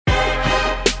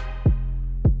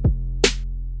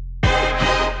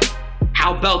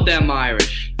about them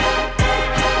Irish?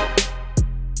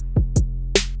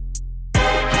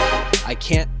 I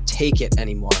can't take it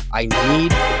anymore. I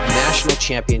need a national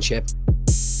championship.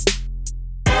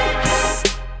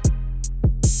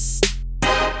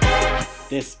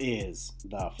 This is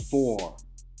the Four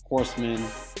Horsemen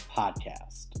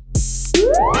Podcast.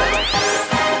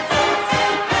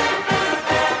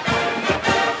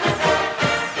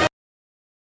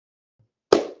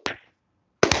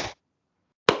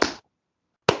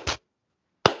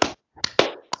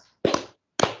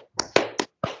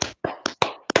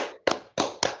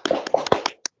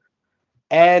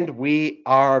 And we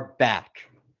are back.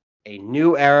 A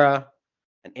new era,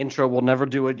 an intro we'll never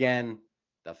do again.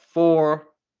 The Four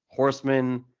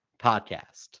Horsemen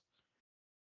Podcast.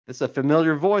 This is a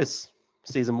familiar voice.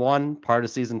 Season 1, part of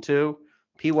Season 2.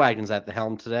 P-Wagon's at the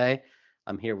helm today.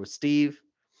 I'm here with Steve.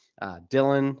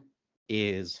 Dylan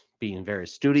is being very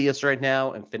studious right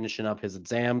now and finishing up his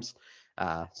exams.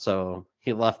 So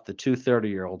he left the two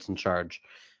 30-year-olds in charge.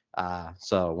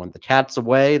 So when the cat's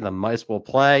away, the mice will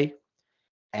play.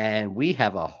 And we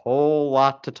have a whole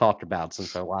lot to talk about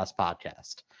since our last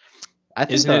podcast.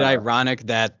 Isn't it ironic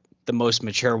that the most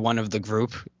mature one of the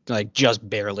group, like, just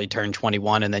barely turned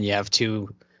 21, and then you have two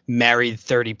married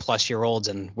 30-plus-year-olds,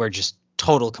 and we're just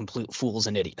total complete fools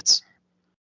and idiots?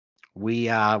 We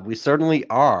certainly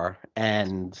are,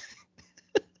 and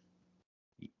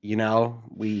you know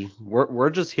we're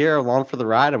just here along for the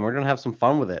ride, and we're gonna have some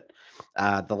fun with it.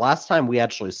 The last time we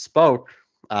actually spoke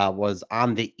was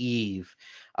on the eve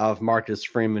of Marcus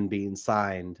Freeman being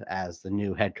signed as the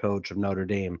new head coach of Notre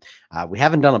Dame. We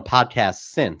haven't done a podcast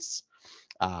since,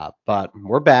 but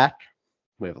we're back.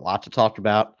 We have a lot to talk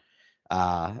about,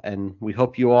 and we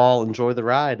hope you all enjoy the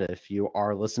ride. If you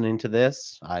are listening to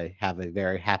this, I have a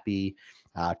very happy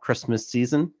Christmas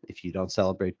season. If you don't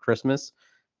celebrate Christmas,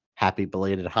 happy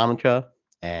belated Hanukkah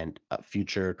and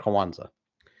future Kwanzaa.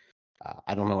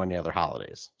 I don't know any other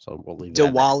holidays, so we'll leave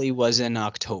that. Diwali was in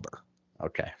October.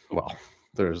 Okay, well,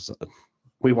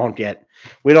 we won't get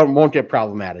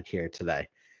problematic here today.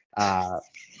 But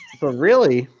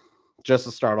really, just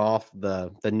to start off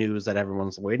the news that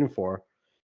everyone's waiting for,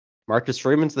 Marcus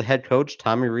Freeman's the head coach,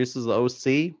 Tommy Rees is the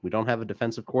OC. We don't have a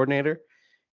defensive coordinator.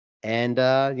 And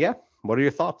what are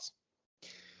your thoughts?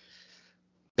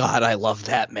 God, I love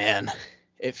that, man.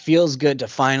 It feels good to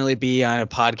finally be on a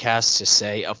podcast to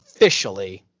say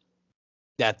officially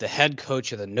that the head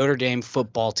coach of the Notre Dame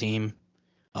football team,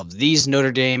 of these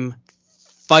Notre Dame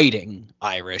Fighting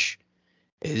Irish,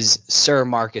 is Sir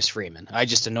Marcus Freeman. I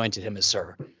just anointed him as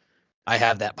Sir. I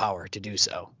have that power to do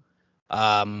so.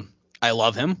 I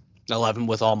love him. I love him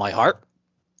with all my heart.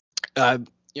 On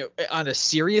a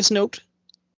serious note,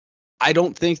 I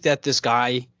don't think that this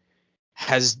guy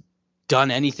has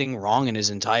done anything wrong in his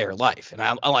entire life.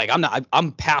 And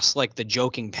I'm past like the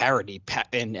joking parody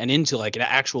and into like an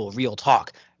actual real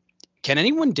talk. Can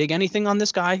anyone dig anything on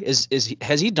this guy?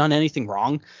 Has he done anything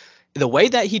wrong? The way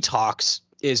that he talks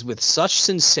is with such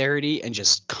sincerity and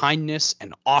just kindness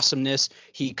and awesomeness.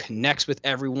 He connects with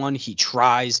everyone. He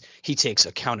tries. He takes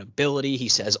accountability. He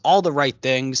says all the right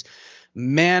things.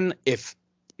 Man, if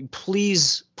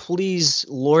please,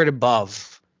 Lord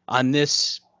above, on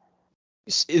this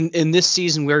in this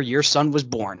season where your son was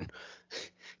born,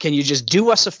 can you just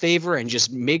do us a favor and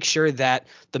just make sure that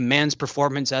the man's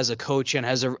performance as a coach and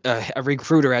as a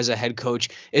recruiter, as a head coach,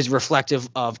 is reflective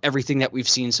of everything that we've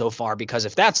seen so far? Because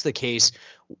if that's the case,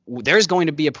 there's going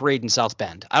to be a parade in South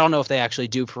Bend. I don't know if they actually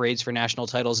do parades for national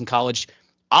titles in college.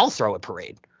 I'll throw a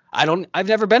parade. I've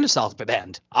never been to South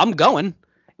Bend. I'm going.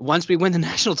 Once we win the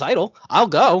national title, I'll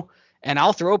go and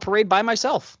I'll throw a parade by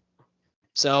myself.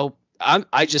 So I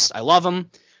love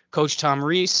him. Coach Tom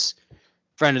Rees,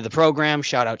 friend of the program,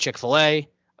 shout out Chick-fil-A.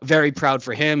 Very proud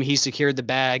for him. He secured the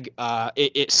bag.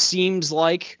 It seems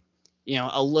like,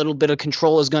 a little bit of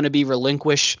control is going to be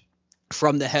relinquished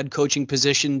from the head coaching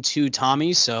position to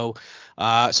Tommy. So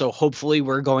hopefully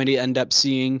we're going to end up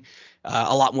seeing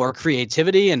a lot more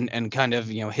creativity and kind of,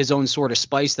 his own sort of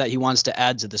spice that he wants to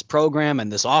add to this program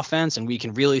and this offense. And we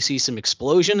can really see some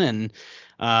explosion and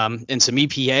some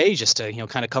EPA just to,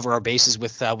 kind of cover our bases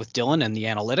with Dylan and the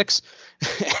analytics.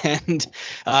 And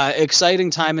exciting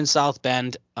time in South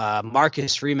Bend.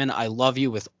 Marcus Freeman, I love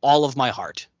you with all of my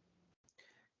heart.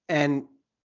 And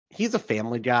he's a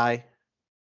family guy.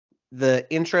 The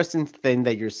interesting thing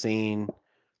that you're seeing,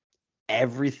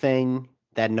 everything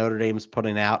that Notre Dame's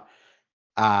putting out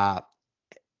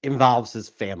involves his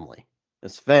family.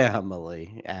 His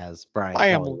family, as Brian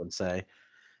Kelly would say.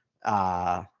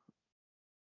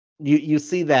 you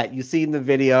see that. You see in the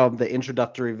video, the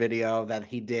introductory video that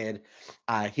he did.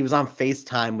 He was on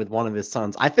FaceTime with one of his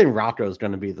sons. I think Rocco is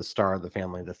going to be the star of the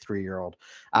family, the 3-year-old.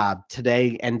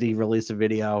 Today, ND released a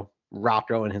video.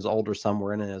 Rocco and his older son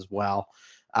were in it as well.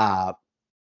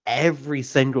 Every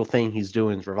single thing he's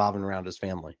doing is revolving around his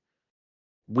family.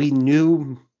 We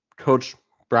knew Coach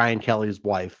Brian Kelly's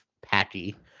wife,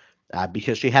 Packy,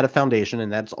 because she had a foundation,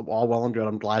 and that's all well and good.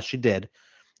 I'm glad she did.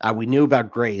 We knew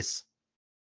about Grace,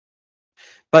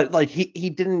 but like he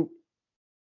didn't.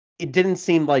 It didn't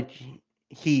seem like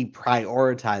he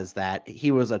prioritized that.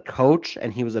 He was a coach,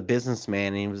 and he was a businessman,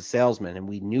 and he was a salesman, and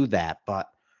we knew that. But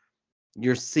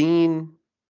you're seeing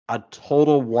a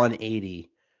total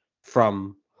 180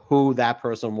 from who that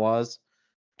person was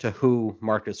to who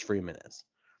Marcus Freeman is.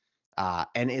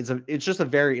 And it's just a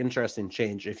very interesting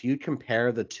change. If you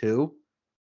compare the two,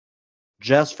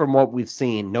 just from what we've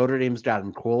seen, Notre Dame's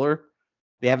gotten cooler.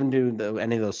 They haven't done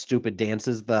any of those stupid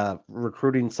dances. The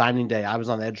recruiting signing day, I was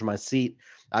on the edge of my seat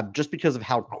just because of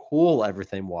how cool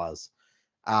everything was.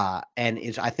 And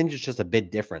I think it's just a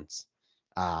big difference.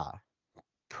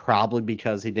 Probably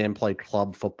because he didn't play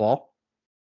club football.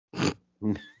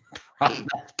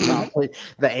 Probably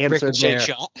the answer there.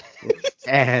 Shot.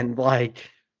 And like,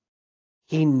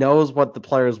 he knows what the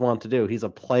players want to do. He's a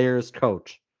player's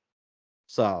coach.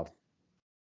 So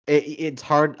it's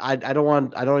hard. I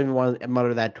don't even want to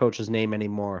mutter that coach's name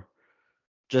anymore,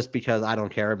 just because I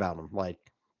don't care about him. Like,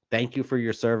 thank you for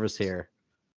your service here.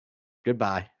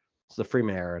 Goodbye. It's the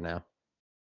Freeman era now.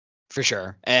 For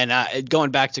sure. And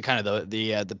going back to kind of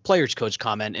the players coach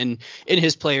comment in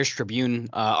his Players Tribune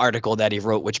article that he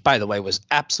wrote, which by the way was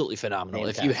absolutely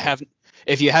phenomenal. Fantastic.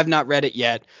 If you have not read it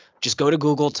yet, just go to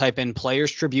Google, type in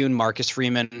Players Tribune, Marcus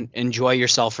Freeman, enjoy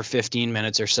yourself for 15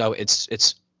 minutes or so.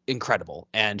 It's incredible.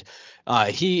 And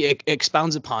he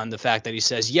expounds upon the fact that he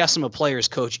says, yes, I'm a player's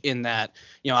coach in that,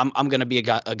 I'm going to be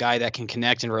a guy that can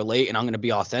connect and relate, and I'm going to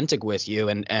be authentic with you.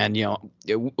 And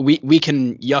we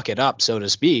can yuck it up, so to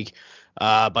speak.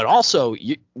 But also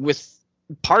with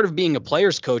part of being a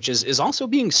player's coach is also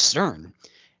being stern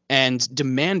and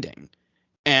demanding.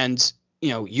 And,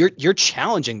 you're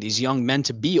challenging these young men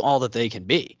to be all that they can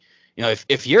be.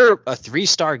 If you're a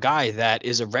 3-star guy that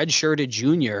is a red-shirted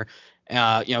junior,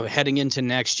 heading into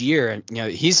next year,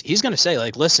 he's going to say,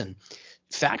 like, listen,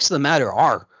 facts of the matter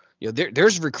are,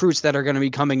 there's recruits that are going to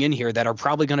be coming in here that are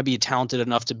probably going to be talented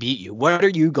enough to beat you. What are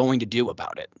you going to do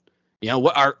about it?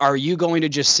 What are you going to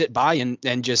just sit by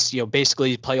and just,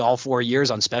 basically play all 4 years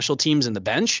on special teams and the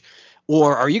bench?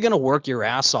 Or are you going to work your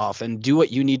ass off and do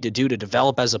what you need to do to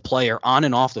develop as a player on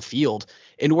and off the field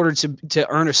in order to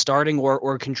earn a starting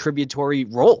or contributory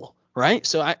role? Right.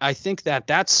 So I think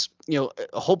that's,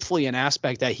 hopefully an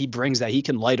aspect that he brings that he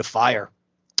can light a fire,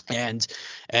 and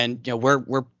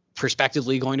we're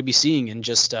prospectively going to be seeing in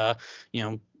just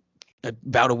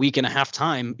about a week and a half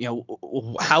time.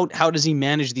 How does he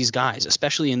manage these guys,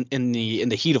 especially in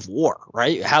the heat of war?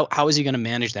 Right. How is he going to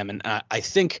manage them? And I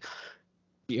think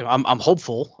I'm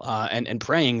hopeful and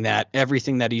praying that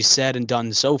everything that he's said and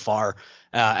done so far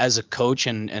as a coach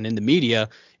and in the media,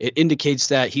 it indicates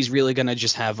that he's really going to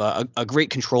just have a great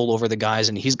control over the guys,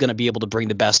 and he's going to be able to bring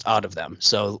the best out of them.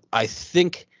 So I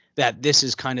think that this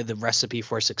is kind of the recipe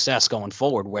for success going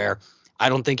forward, where I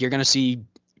don't think you're going to see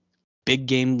big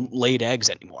game laid eggs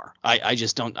anymore. I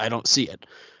just don't see it.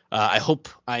 I hope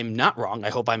I'm not wrong. I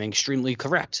hope I'm extremely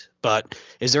correct. But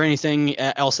is there anything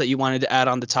else that you wanted to add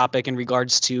on the topic in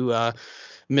regards to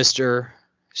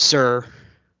Sir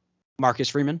Marcus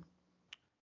Freeman?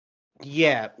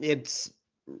 Yeah, it's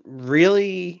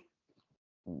really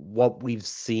what we've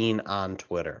seen on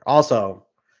Twitter. Also,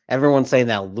 everyone's saying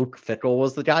that Luke Fickell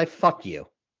was the guy. Fuck you.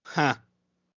 Huh.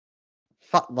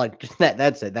 Like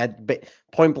that's it. That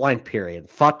point blank period.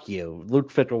 Fuck you.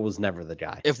 Luke Fickell was never the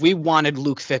guy. If we wanted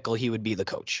Luke Fickell, he would be the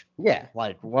coach. Yeah,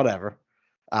 like whatever.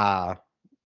 Sorry,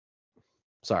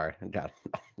 God,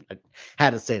 I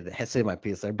had to say my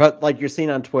piece there. But like you're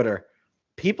seeing on Twitter,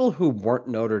 people who weren't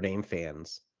Notre Dame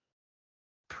fans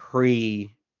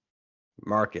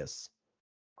pre-Marcus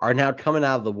are now coming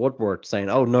out of the woodwork saying,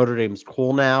 "Oh, Notre Dame's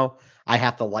cool now. I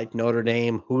have to like Notre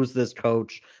Dame. Who's this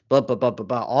coach? Blah blah blah blah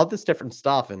blah." All this different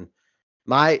stuff, and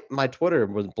my Twitter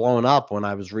was blowing up when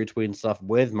I was retweeting stuff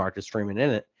with Marcus Freeman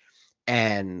in it,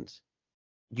 and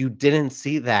you didn't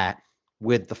see that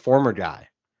with the former guy.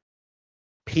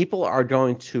 People are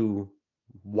going to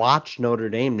watch Notre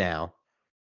Dame now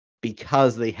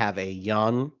because they have a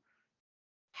young,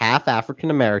 half African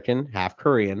American, half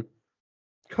Korean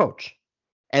coach.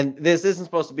 And this isn't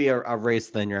supposed to be a race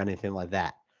thing or anything like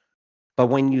that. But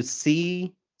when you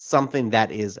see something that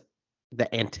is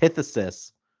the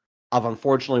antithesis of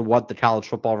unfortunately what the college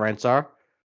football ranks are,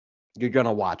 you're going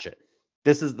to watch it.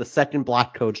 This is the second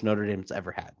black coach Notre Dame's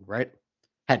ever had, right?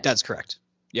 That's correct.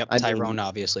 Yep. Tyrone,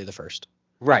 obviously the first.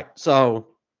 Right. So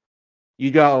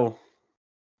you go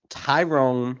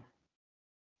Tyrone,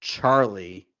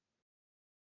 Charlie,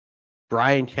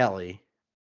 Brian Kelly,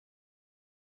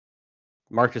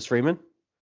 Marcus Freeman.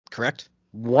 Correct.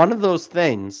 One of those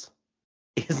things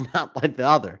is not like the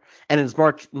other. And it's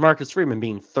Marcus Freeman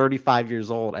being 35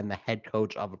 years old and the head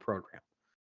coach of a program.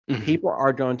 Mm-hmm. People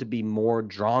are going to be more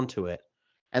drawn to it,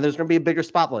 and there's going to be a bigger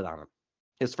spotlight on him.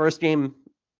 His first game,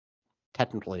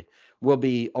 technically, will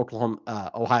be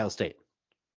Ohio State.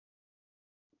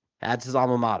 That's his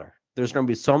alma mater. There's going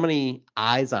to be so many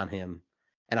eyes on him,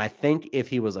 and I think if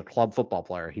he was a club football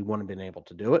player, he wouldn't have been able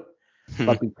to do it.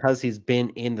 But because he's been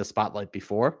in the spotlight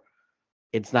before,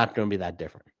 it's not going to be that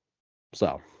different.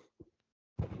 So,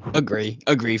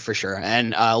 agree for sure.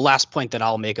 And last point that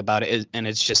I'll make about it is, and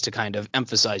it's just to kind of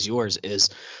emphasize yours, is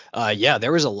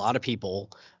there was a lot of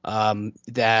people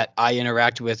that I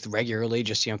interact with regularly,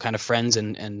 just kind of friends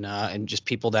and just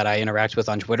people that I interact with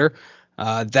on Twitter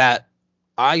that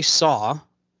I saw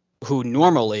who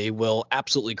normally will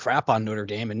absolutely crap on Notre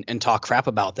Dame and talk crap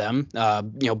about them,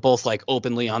 both like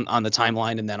openly on the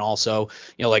timeline, and then also,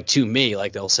 like to me,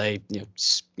 like they'll say,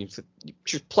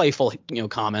 just playful,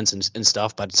 comments and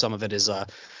stuff, but some of it is,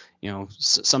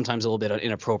 sometimes a little bit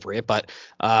inappropriate, but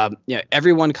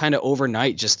everyone kind of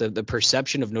overnight, just the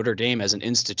perception of Notre Dame as an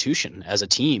institution, as a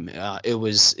team, it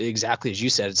was exactly as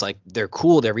you said. It's like, they're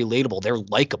cool, they're relatable, they're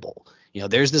likable.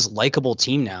 There's this likable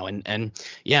team now, and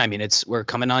yeah, I mean, we're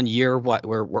coming on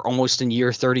we're almost in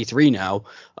year 33 now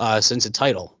since the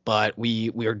title, but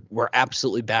we're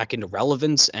absolutely back into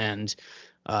relevance, and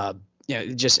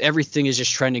just everything is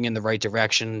just trending in the right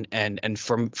direction, and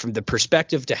from the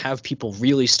perspective to have people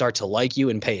really start to like you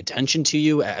and pay attention to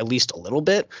you at least a little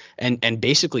bit, and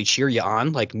basically cheer you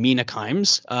on, like Mina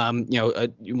Kimes,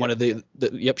 one of the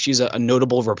she's a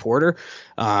notable reporter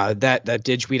that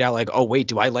did tweet out like, oh wait,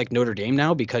 do I like Notre Dame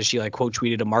now because she like quote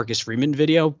tweeted a Marcus Freeman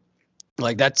video.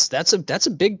 Like that's a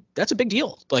big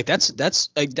deal. Like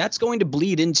that's going to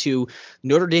bleed into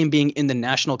Notre Dame being in the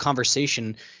national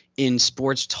conversation in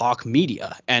sports talk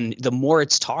media, and the more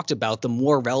it's talked about, the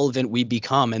more relevant we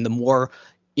become, and the more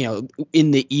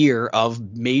in the ear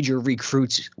of major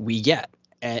recruits we get,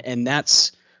 and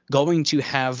that's going to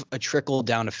have a trickle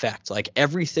down effect. Like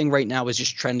everything right now is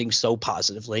just trending so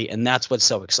positively, and that's what's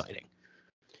so exciting.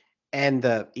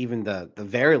 And even the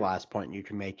very last point you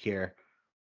can make here,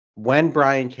 when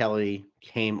Brian Kelly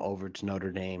came over to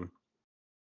Notre Dame,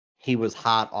 he was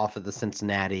hot off of the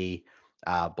Cincinnati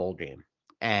bowl game.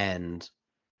 And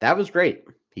that was great.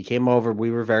 He came over. We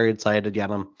were very excited to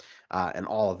get him and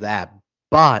all of that.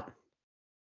 But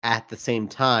at the same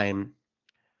time,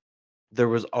 there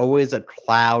was always a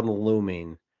cloud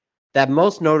looming that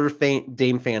most Notre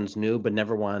Dame fans knew but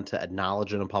never wanted to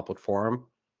acknowledge in a public forum.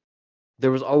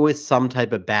 There was always some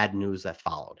type of bad news that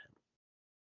followed him.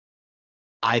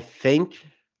 I think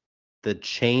the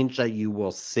change that you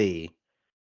will see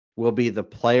will be the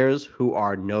players who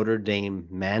are Notre Dame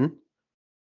men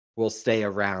will stay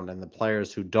around, and the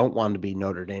players who don't want to be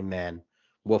Notre Dame men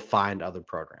will find other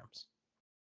programs.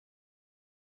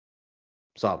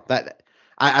 So that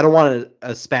I don't want to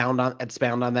expound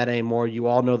on that anymore. You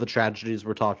all know the tragedies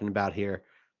we're talking about here.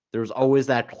 There's always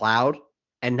that cloud,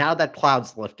 and now that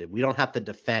cloud's lifted. We don't have to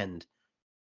defend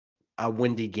a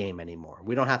windy game anymore.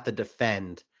 We don't have to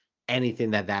defend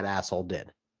anything that asshole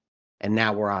did. And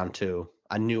now we're on to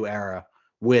a new era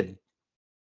with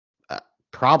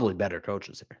probably better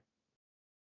coaches here.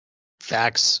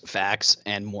 Facts,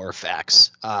 and more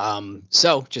facts.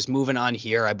 So just moving on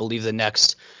here, I believe the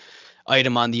next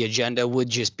item on the agenda would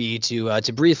just be to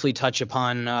briefly touch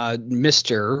upon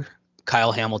Mr.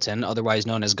 Kyle Hamilton, otherwise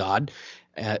known as God,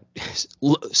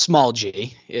 small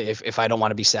G, if I don't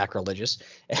want to be sacrilegious,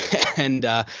 and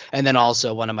then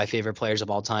also one of my favorite players of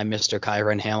all time, Mr.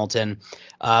 Kyren Hamilton.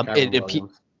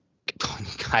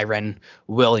 Kyren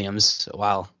Williams.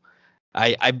 Wow.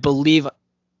 I believe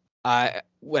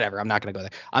whatever. I'm not going to go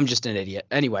there. I'm just an idiot.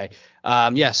 Anyway.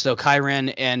 So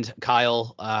Kyren and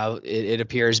Kyle, it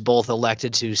appears both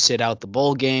elected to sit out the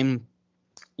bowl game.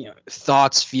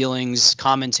 Thoughts, feelings,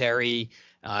 commentary,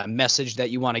 message that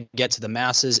you want to get to the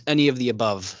masses, any of the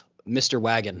above. Mr.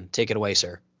 Wagon, take it away,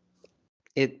 sir.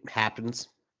 It happens.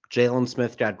 Jalen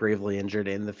Smith got gravely injured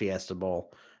in the Fiesta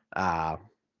Bowl, and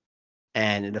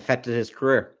it affected his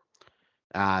career.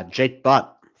 Jake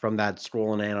Butt from that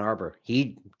school in Ann Arbor,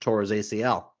 he tore his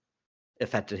ACL,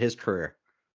 affected his career.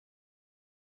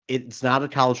 It's not a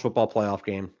college football playoff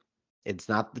game. It's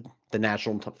not the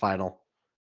national final.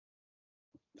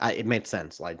 it made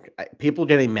sense. Like people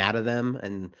getting mad at them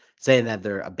and saying that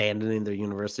they're abandoning their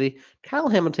university. Kyle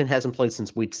Hamilton hasn't played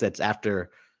since week 6 after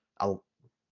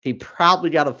he probably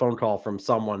got a phone call from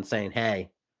someone saying, "Hey,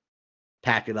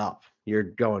 pack it up. You're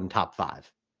going top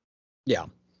 5." Yeah.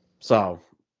 So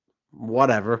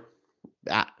whatever.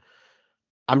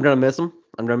 I'm gonna miss him.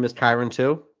 I'm gonna miss Kyron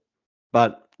too.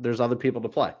 But there's other people to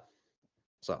play.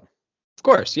 So of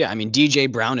course, yeah. I mean,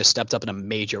 DJ Brown has stepped up in a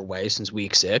major way since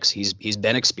week 6. He's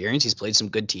been experienced. He's played some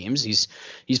good teams. He's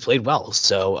played well.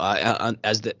 So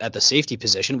at the safety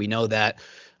position, we know that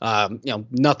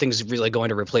nothing's really going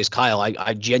to replace Kyle.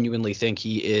 I genuinely think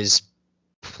he is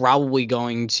probably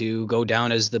going to go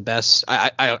down as the best.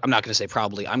 I'm not going to say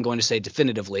probably. I'm going to say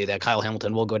definitively that Kyle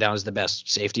Hamilton will go down as the best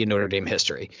safety in Notre Dame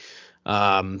history.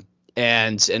 And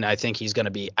I think he's going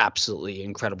to be absolutely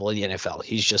incredible in the NFL.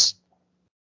 He's just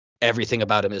everything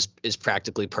about him is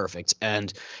practically perfect.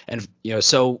 And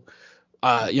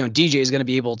DJ is going to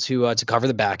be able to cover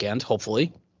the back end,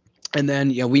 hopefully. And then,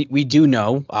 we do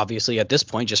know, obviously, at this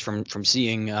point, just from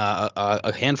seeing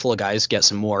a handful of guys get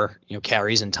some more,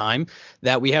 carries and time,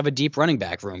 that we have a deep running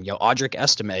back room. Audric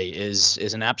Estime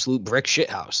is an absolute brick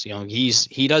shithouse.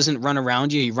 He doesn't run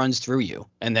around you, he runs through you,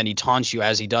 and then he taunts you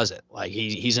as he does it. Like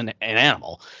he's an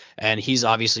animal, and he's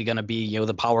obviously going to be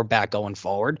the power back going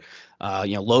forward.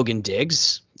 Logan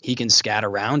Diggs, he can scat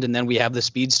around, and then we have the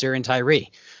speedster in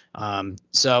Tyree.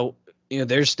 So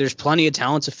there's plenty of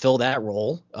talent to fill that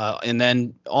role. And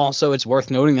then also it's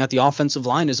worth noting that the offensive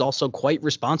line is also quite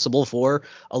responsible for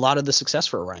a lot of the success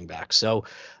for a running back. So,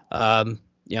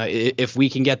 if we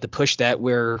can get the push that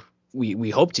we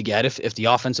hope to get, if the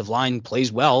offensive line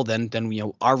plays well, then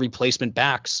our replacement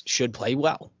backs should play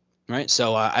well. Right.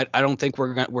 So I don't think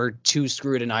we're too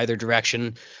screwed in either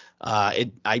direction.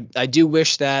 I do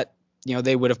wish that,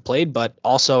 they would have played, but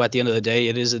also at the end of the day,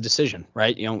 it is a decision,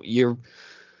 right?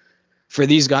 For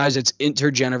these guys, it's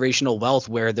intergenerational wealth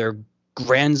where their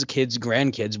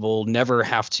grandkids will never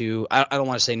have to, I don't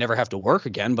want to say never have to work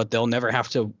again, but they'll never have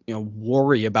to,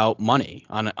 worry about money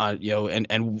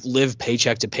and live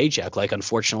paycheck to paycheck. Like,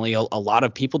 unfortunately, a lot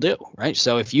of people do. Right.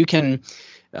 So if you can,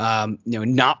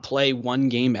 not play one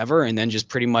game ever and then just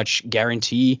pretty much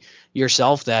guarantee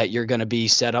yourself that you're going to be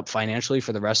set up financially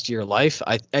for the rest of your life,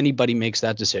 anybody makes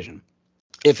that decision.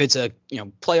 If it's a,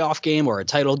 playoff game or a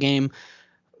title game,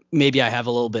 maybe I have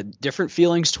a little bit different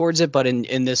feelings towards it, but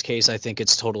in this case, I think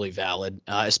it's totally valid,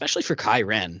 especially for Kai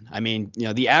Wren. I mean,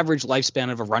 the average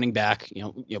lifespan of a running back,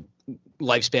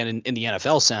 lifespan in the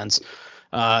NFL sense,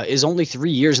 is only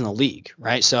 3 years in the league,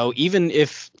 right? So even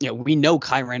if, we know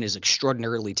Kai Wren is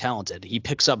extraordinarily talented, he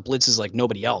picks up blitzes like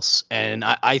nobody else. And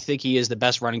I think he is the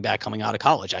best running back coming out of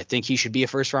college. I think he should be a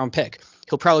first-round pick.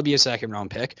 He'll probably be a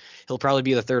second-round pick. He'll probably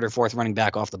be the third or fourth running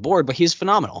back off the board, but he's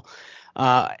phenomenal.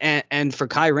 And for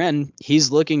Kai Wren,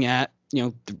 he's looking at,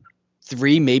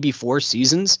 3, maybe 4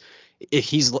 seasons.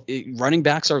 If running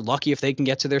backs are lucky if they can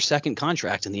get to their second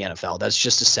contract in the NFL. That's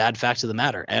just a sad fact of the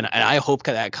matter. And I hope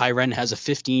that Kai Wren has a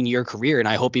 15-year career, and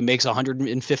I hope he makes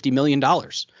 $150 million.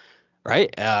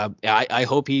 Right. I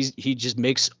hope he just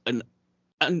makes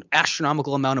an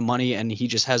astronomical amount of money, and he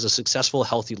just has a successful,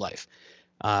 healthy life.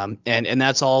 And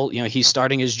that's all, he's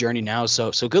starting his journey now.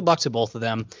 So good luck to both of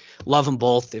them. Love them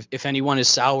both. If anyone is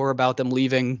sour about them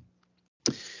leaving,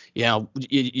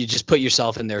 you just put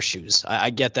yourself in their shoes. I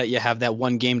get that you have that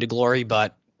one game to glory,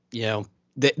 but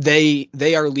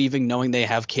they are leaving knowing they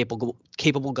have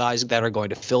capable guys that are going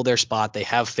to fill their spot. They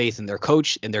have faith in their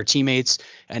coach and their teammates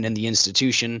and in the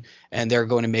institution, and they're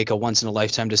going to make a once in a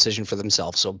lifetime decision for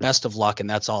themselves. So best of luck. And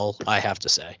that's all I have to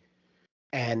say.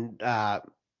 And,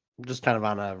 just kind of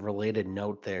on a related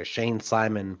note there, Shane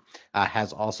Simon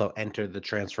has also entered the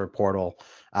transfer portal.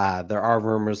 There are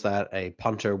rumors that a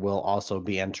punter will also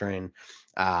be entering.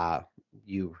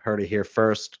 You heard it here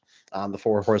first on the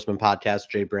Four Horsemen podcast.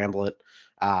 Jay Bramblett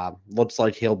looks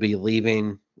like he'll be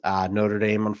leaving Notre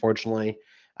Dame, unfortunately.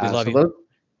 We love you.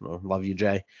 Love you,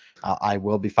 Jay. I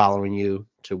will be following you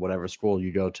to whatever school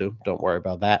you go to. Don't worry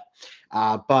about that.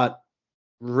 But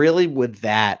really, with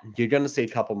that, you're going to see a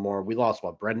couple more. We lost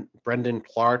Brendan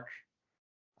Clark.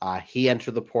 He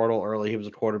entered the portal early. He was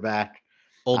a quarterback.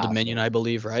 Old Dominion, I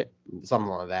believe, right?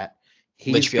 Something like that.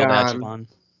 Litchfield Adjuvant.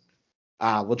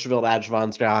 Litchfield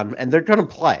Adjuvant's gone, and they're going to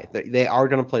play. They are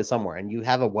going to play somewhere, and you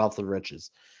have a wealth of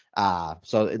riches.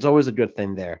 So it's always a good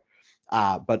thing there.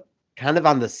 But kind of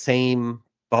on the same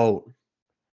boat,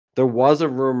 there was a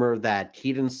rumor that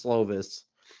Keaton Slovis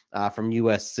from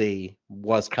USC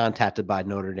was contacted by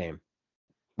Notre Dame,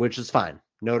 which is fine.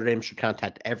 Notre Dame should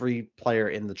contact every player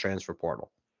in the transfer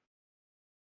portal.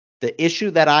 The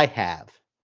issue that I have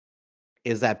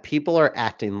is that people are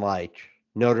acting like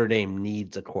Notre Dame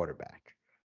needs a quarterback.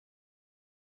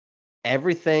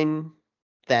 Everything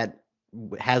that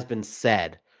has been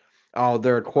said, oh,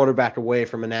 they're a quarterback away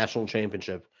from a national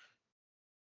championship.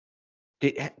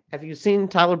 Have you seen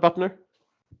Tyler Buckner?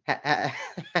 Have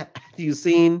you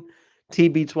seen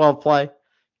TB12 play?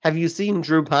 Have you seen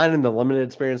Drew Pine and the limited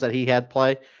experience that he had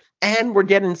play? And we're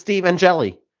getting Steve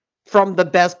Angeli from the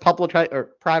best public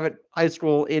or private high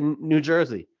school in New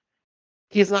Jersey.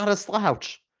 He's not a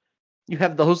slouch. You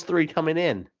have those three coming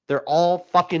in. They're all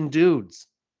fucking dudes.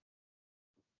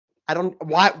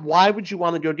 Why would you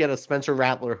want to go get a Spencer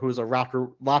Rattler who's a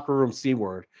locker room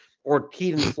C-word, or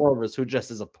Keaton Slovis who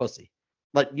just is a pussy?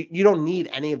 Like, you don't need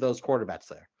any of those quarterbacks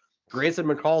there. Grayson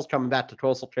McCall's coming back to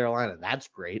Coastal Carolina. That's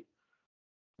great.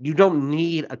 You don't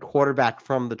need a quarterback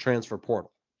from the transfer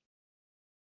portal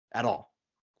at all.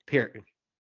 Period.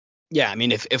 Yeah, I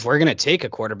mean, if we're gonna take a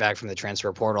quarterback from the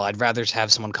transfer portal, I'd rather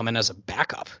have someone come in as a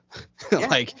backup.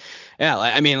 And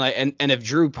if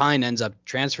Drew Pine ends up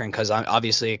transferring, because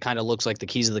obviously it kind of looks like the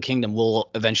keys of the kingdom will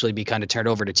eventually be kind of turned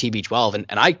over to TB12,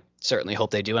 and I certainly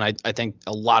hope they do, and I think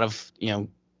a lot of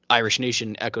Irish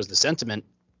Nation echoes the sentiment.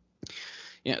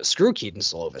 Screw Keaton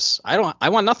Slovis. I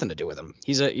want nothing to do with him.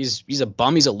 He's a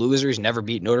bum. He's a loser. He's never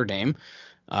beat Notre Dame.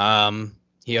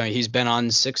 He's been on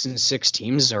 6-6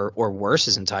 teams or worse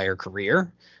his entire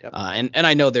career. Yep. And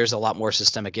I know there's a lot more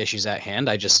systemic issues at hand.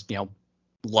 I just,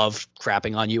 love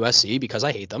crapping on USC because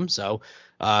I hate them. So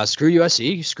screw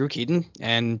USC, screw Keaton,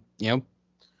 and,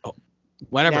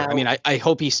 whatever. Now, I mean, I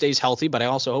hope he stays healthy, but I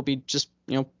also hope he just,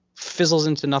 fizzles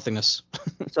into nothingness.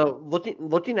 So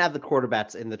looking at the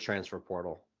quarterbacks in the transfer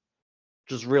portal,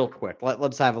 just real quick,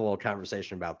 let's have a little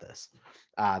conversation about this.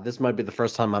 This might be the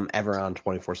first time I'm ever on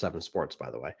 24/7 Sports,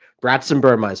 by the way. Braxton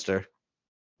Burmeister,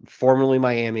 formerly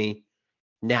Miami,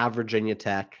 now Virginia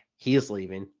Tech. He is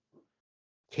leaving.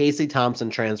 Casey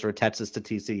Thompson transferred Texas to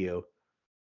TCU.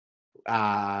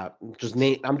 I'm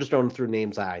just going through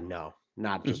names I know,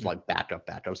 not just like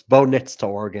backups. Bo Nix to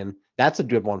Oregon. That's a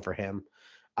good one for him.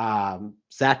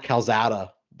 Zach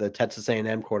Calzada, the Texas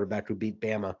A&M quarterback who beat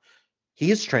Bama,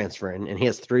 he's transferring and he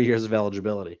has 3 years of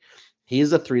eligibility. He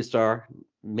is a 3-star.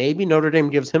 Maybe Notre Dame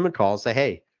gives him a call and say,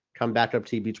 hey, come back up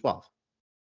TB12.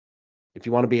 If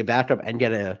you want to be a backup and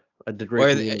get a degree.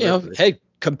 Or, hey,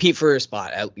 compete for a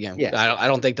spot. I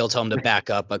don't think they'll tell him to back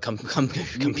up, but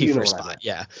compete for a spot.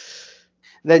 Yeah.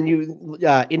 Then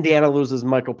Indiana loses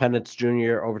Michael Penix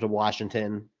Jr. over to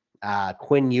Washington.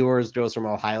 Quinn Ewers goes from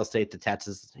Ohio State to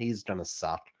Texas. He's going to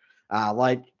suck.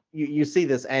 You see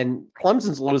this, and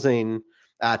Clemson's losing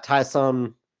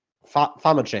Tyson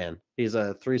Famachan. He's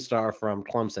a 3-star from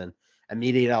Clemson.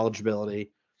 Immediate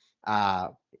eligibility.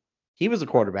 He was a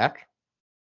quarterback.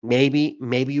 Maybe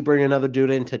you bring another dude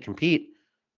in to compete,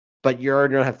 but you're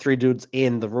already going to have 3 dudes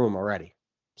in the room already.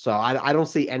 So I don't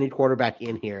see any quarterback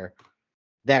in here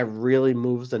that really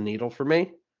moves the needle for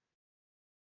me.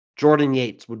 Jordan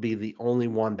Yates would be the only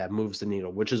one that moves the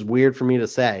needle, which is weird for me to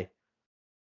say.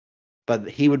 But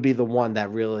he would be the one that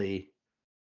really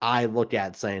I look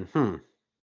at saying,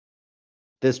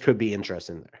 this could be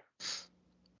interesting there.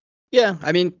 Yeah,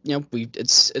 I mean,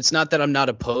 it's not that I'm not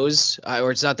opposed,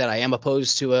 or it's not that I am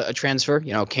opposed to a transfer.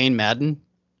 Kane Madden,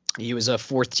 he was a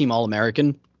 4th-team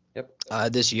All-American.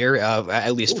 Yep. This year,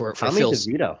 at least for Phil's.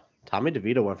 Tommy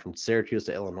DeVito went from Syracuse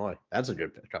to Illinois. That's a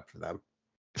good pickup for them.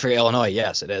 For Illinois,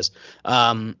 yes, it is.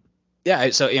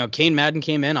 So Kane Madden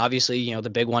came in. Obviously, the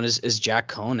big one is Jack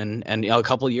Cohn, and a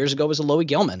couple of years ago was Alohi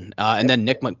Gilman, and then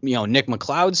Nick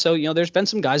McLeod. So there's been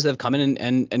some guys that have come in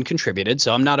and contributed.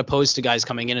 So I'm not opposed to guys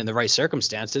coming in the right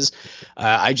circumstances.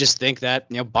 I just think that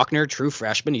Buckner, true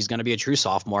freshman, he's going to be a true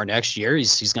sophomore next year.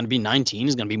 He's going to be 19.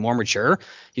 He's going to be more mature.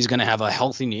 He's going to have a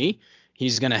healthy knee.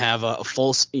 He's going to have a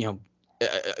full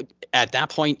at that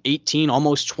point 18,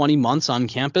 almost 20 months on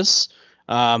campus.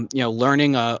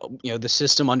 Learning, the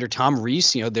system under Tom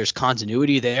Rees, there's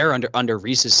continuity there under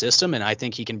Rees's system, and I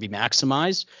think he can be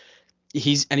maximized.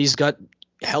 He's got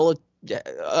hella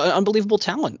unbelievable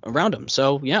talent around him.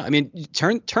 So yeah, I mean,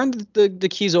 turn the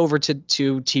keys over to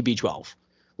TB12.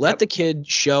 Let the kid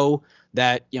show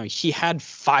that he had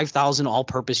 5,000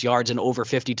 all-purpose yards and over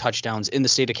 50 touchdowns in the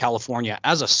state of California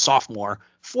as a sophomore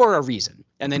for a reason.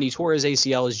 And then he tore his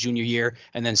ACL his junior year,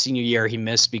 and then senior year he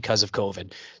missed because of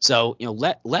COVID. So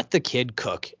let the kid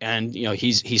cook. And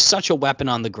he's such a weapon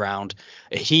on the ground.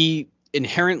 He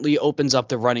inherently opens up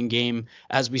the running game,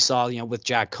 as we saw, with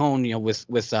Jack Cohn,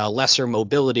 with lesser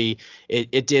mobility.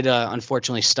 It did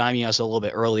unfortunately stymie us a little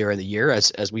bit earlier in the year,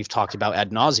 as we've talked about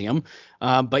ad nauseum.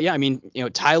 But yeah, I mean,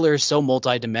 Tyler is so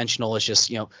multidimensional. It's just,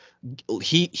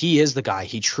 he is the guy.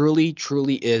 He truly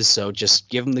is. So just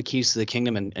give him the keys to the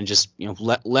kingdom and just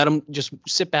let him just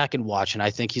sit back and watch. And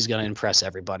I think he's going to impress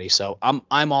everybody. So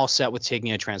I'm all set with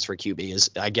taking a transfer QB. Is,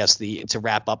 I guess, to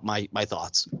wrap up my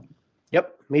thoughts.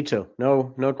 Yep, me too.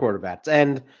 No quarterbacks.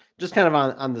 And just kind of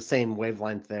on the same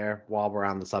wavelength there, while we're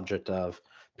on the subject of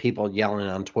people yelling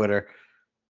on Twitter,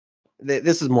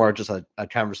 this is more just a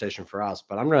conversation for us,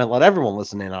 but I'm going to let everyone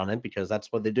listen in on it because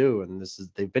that's what they do. And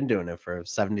they've been doing it for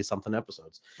 70 something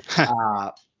episodes.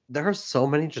 There are so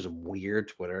many just weird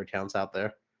Twitter accounts out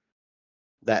there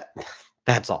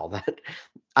that's all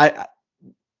that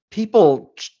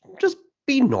people just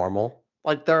be normal.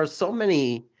 Like, there are so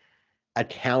many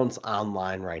accounts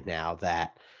online right now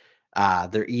that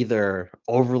they're either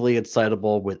overly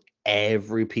excitable with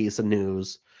every piece of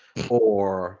news,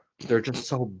 or they're just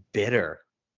so bitter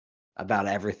about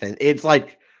everything. It's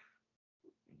like,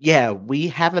 yeah, we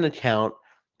have an account.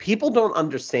 People don't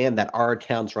understand that our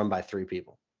account's run by 3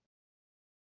 people.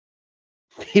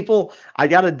 I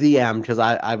got a DM because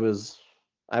I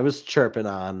was chirping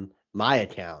on my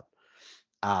account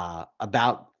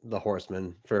about the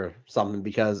Horsemen for something,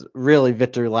 because really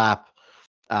Victory Lap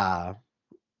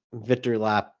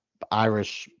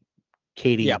Irish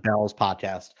Katie Bell's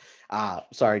podcast.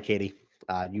 Sorry, Katie,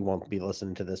 you won't be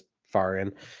listening to this far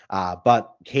in.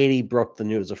 But Katie broke the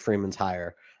news of Freeman's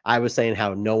hire. I was saying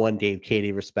how no one gave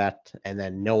Katie respect, and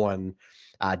then no one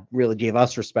really gave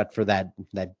us respect for that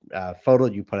photo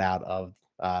you put out of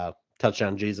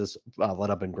Touchdown Jesus lit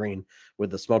up in green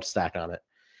with the smokestack on it.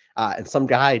 And some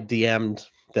guy DM'd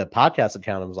the podcast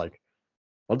account and was like,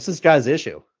 "What's this guy's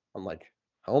issue?" I'm like,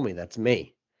 "Homie, that's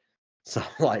me." So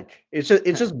like, it's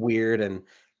just weird, and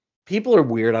people are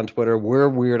weird on Twitter. We're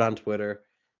weird on Twitter,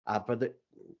 but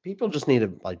people just need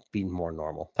to like be more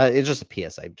normal. It's just a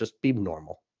PSA. Just be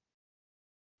normal.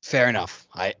 Fair enough.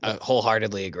 I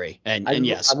wholeheartedly agree. And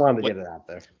yes, I wanted to get it out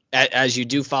there. As you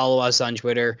do follow us on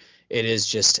Twitter, it is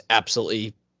just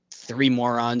absolutely 3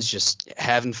 morons just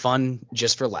having fun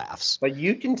just for laughs. But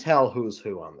you can tell who's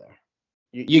who on there.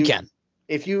 You can.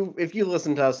 If you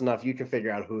listen to us enough, you can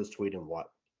figure out who's tweeting what.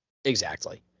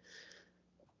 Exactly.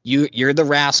 You're the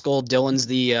rascal. Dylan's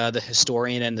the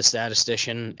historian and the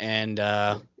statistician. And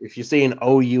if you see an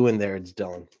OU in there, it's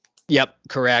Dylan. Yep,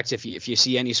 correct. If you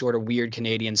see any sort of weird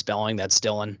Canadian spelling, that's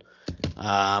Dylan.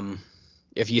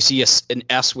 If you see an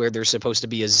S where there's supposed to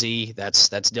be a Z, that's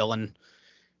Dylan.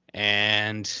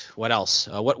 And what else?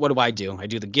 What do? I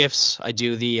do the GIFs. I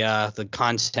do the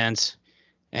content,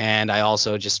 and I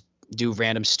also just do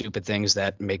random stupid things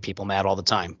that make people mad all the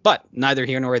time. But neither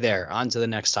here nor there. On to the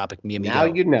next topic. Me amigo. Now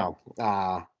you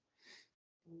know.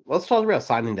 Let's talk about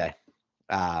signing day.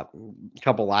 A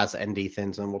couple last ND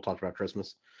things, and we'll talk about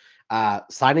Christmas.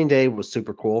 Signing day was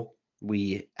super cool.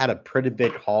 We had a pretty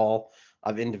big haul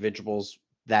of individuals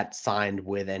that signed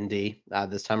with ND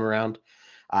this time around.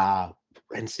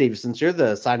 And Steve, since you're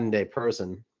the signing day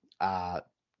person, talk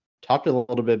a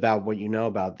little bit about what you know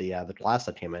about the class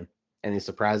that came in. Any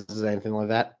surprises, anything like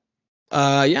that?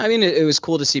 Yeah, I mean, it was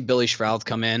cool to see Billy Shrouth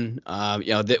come in.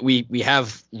 That we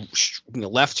have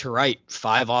left to right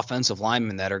 5 offensive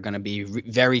linemen that are going to be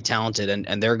very talented,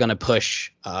 and they're going to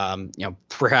push.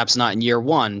 Perhaps not in year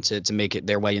 1 to make it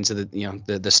their way into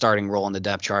the starting role in the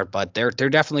depth chart, but they're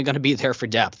definitely going to be there for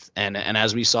depth. And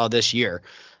as we saw this year,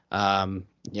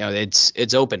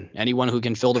 it's open. Anyone who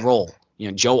can fill the role.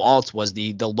 Joe Alt was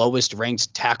the lowest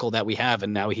ranked tackle that we have,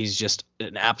 and now he's just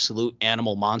an absolute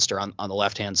animal monster on the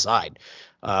left hand side.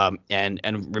 And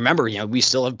remember, we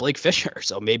still have Blake Fisher,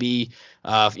 so maybe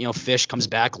Fish comes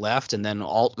back left, and then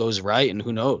Alt goes right, and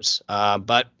who knows?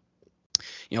 But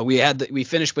we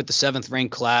finished with the 7th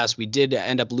ranked class. We did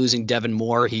end up losing Devin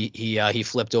Moore. He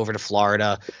flipped over to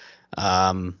Florida.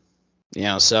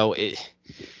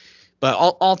 But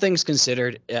all things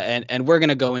considered, and we're going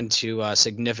to go into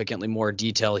significantly more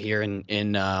detail here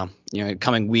in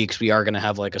coming weeks. We are going to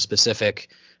have like a specific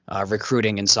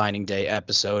recruiting and signing day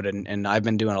episode, and I've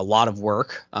been doing a lot of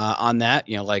work on that.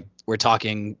 Like we're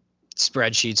talking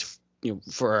spreadsheets,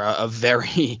 for a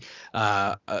very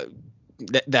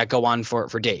that go on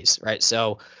for days, right?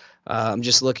 So I'm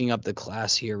just looking up the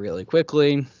class here really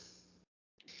quickly.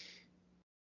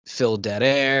 Fill dead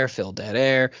air.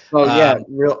 Oh, yeah.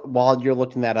 While you're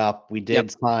looking that up, we did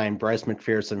sign Bryce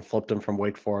McPherson, flipped him from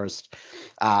Wake Forest.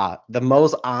 The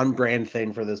most on-brand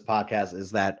thing for this podcast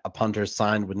is that a punter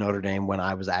signed with Notre Dame when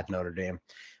I was at Notre Dame,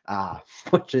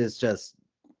 which is just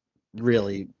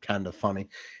really kind of funny.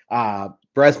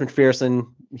 Bryce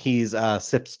McPherson, he's a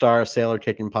SIP-star, sailor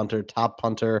kicking punter, top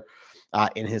punter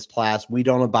in his class. We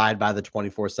don't abide by the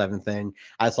 24/7 thing.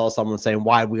 I saw someone saying,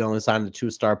 why we only signed a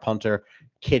 2-star punter?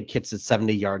 Kid kicks it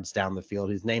 70 yards down the field.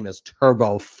 His name is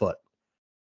Turbo Foot.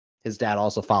 His dad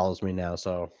also follows me now,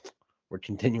 so we're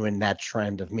continuing that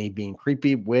trend of me being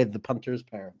creepy with the punter's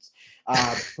parents.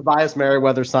 Tobias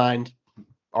Merriweather signed.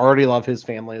 Already love his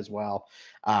family as well.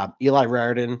 Eli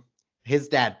Raridan, his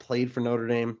dad played for Notre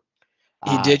Dame.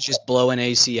 He did just blow an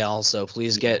ACL, so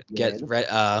please get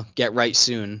right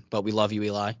soon. But we love you,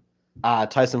 Eli.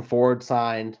 Tyson Ford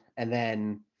signed, and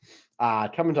then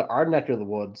coming to our neck of the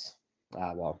woods,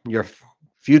 your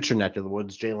future neck of the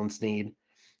woods, Jalen Sneed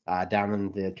down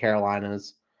in the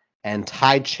Carolinas, and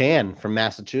Ty Chan from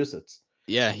Massachusetts.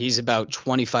 Yeah, he's about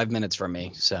 25 minutes from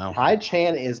me. So Ty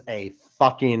Chan is a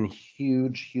fucking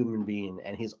huge human being,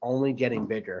 and he's only getting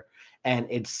bigger. And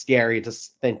it's scary to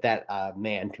think that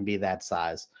man can be that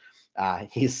size.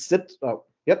 He's 6'5",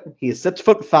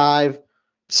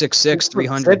 6'6",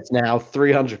 300 now,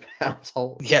 300 pounds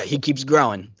old. Yeah, he keeps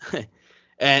growing.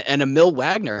 And Emil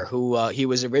Wagner, who he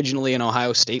was originally an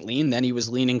Ohio State lean, then he was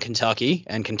leaning Kentucky,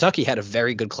 and Kentucky had a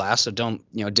very good class, so don't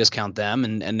discount them.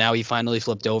 And now he finally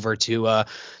flipped over to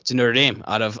Notre Dame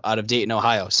out of Dayton,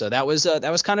 Ohio. So that was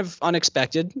kind of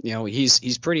unexpected.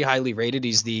 He's pretty highly rated.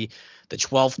 He's the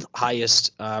 12th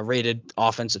highest rated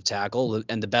offensive tackle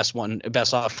and the best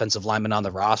offensive lineman on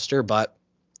the roster. But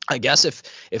I guess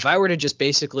if I were to just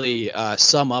basically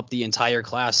sum up the entire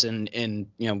class in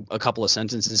a couple of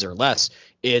sentences or less,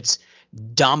 it's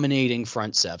dominating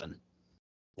front seven.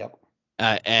 Yep.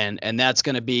 And that's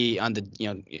going to be on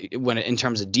the when in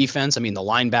terms of defense. I mean, the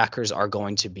linebackers are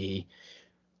going to be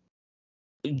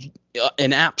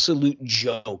an absolute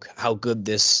joke how good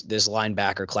this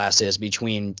linebacker class is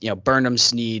between Burnham,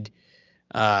 Sneed,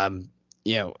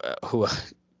 who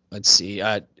let's see,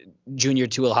 Junior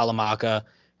Tuihalamaka.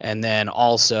 And then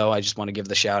also, I just want to give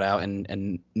the shout out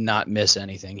and not miss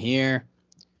anything here.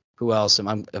 Who else?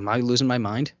 Am I losing my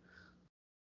mind?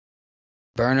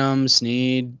 Burnham,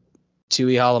 Sneed,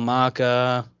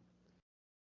 Tuihalamaka.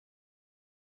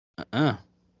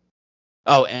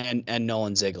 Oh, and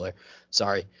Nolan Ziegler.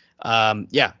 Sorry.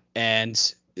 Yeah,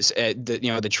 and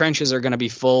the trenches are going to be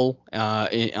full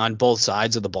on both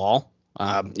sides of the ball.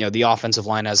 The offensive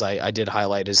line, as I did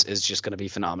highlight, is just going to be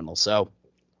phenomenal. So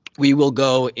we will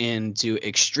go into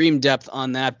extreme depth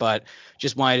on that, but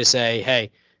just wanted to say,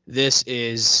 hey, this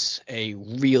is a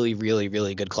really, really,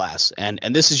 really good class, and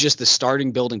this is just the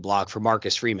starting building block for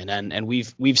Marcus Freeman, and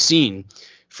we've seen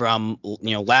from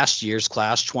last year's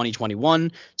class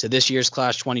 2021 to this year's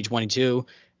class 2022,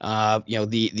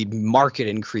 the market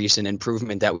increase and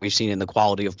improvement that we've seen in the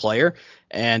quality of player,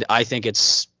 and I think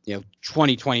it's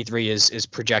 2023 is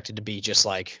projected to be just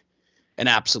like an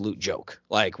absolute joke.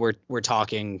 Like we're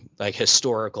talking like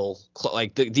historical,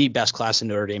 like the best class in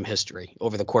Notre Dame history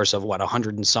over the course of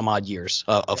 100 and some odd years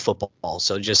of football.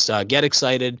 So just get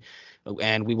excited,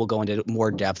 and we will go into more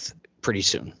depth pretty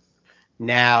soon.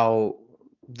 Now,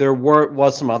 there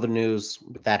was some other news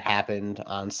that happened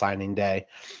on signing day.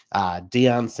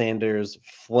 Deion Sanders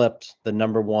flipped the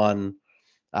number one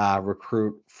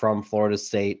recruit from Florida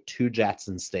State to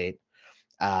Jackson State,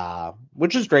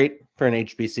 which is great for an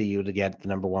HBCU to get the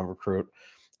number one recruit.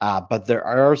 But there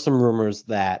are some rumors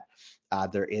that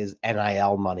there is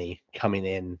NIL money coming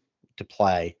in to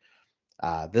play.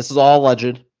 This is all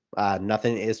alleged.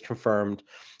 Nothing is confirmed.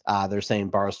 They're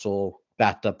saying Barstool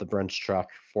backed up the Brinks truck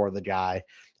for the guy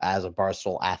as a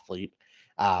Barstool athlete.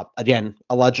 Again,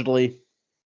 allegedly,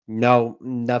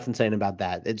 nothing saying about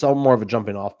that. It's all more of a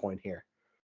jumping off point here.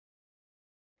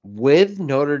 With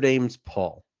Notre Dame's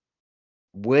pull,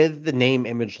 with the name,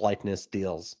 image, likeness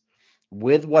deals,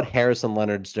 with what Harrison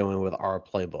Leonard's doing with Our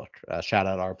Playbook, shout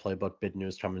out Our Playbook, big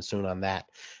news coming soon on that.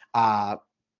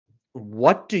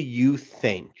 What do you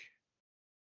think,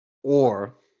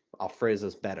 or I'll phrase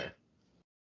this better,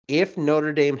 if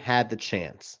Notre Dame had the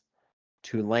chance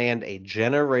to land a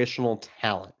generational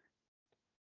talent,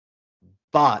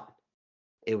 but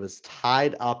it was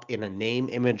tied up in a name,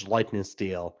 image, likeness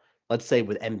deal, let's say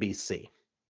with NBC,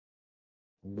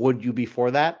 would you be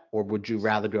for that, or would you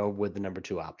rather go with the number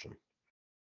two option?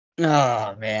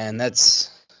 Oh man,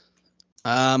 that's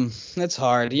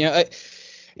hard.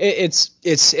 It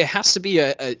has to be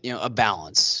a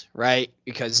balance, right?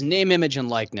 Because name, image, and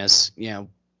likeness, it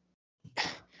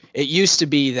used to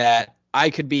be that I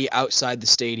could be outside the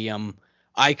stadium,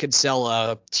 I could sell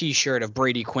a T-shirt of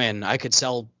Brady Quinn, I could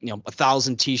sell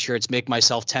 1,000 T-shirts, make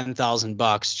myself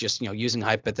 $10,000 just using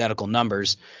hypothetical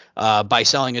numbers by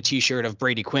selling a T-shirt of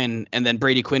Brady Quinn, and then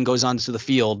Brady Quinn goes onto the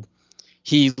field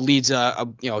he leads a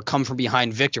come from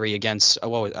behind victory against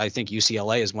I think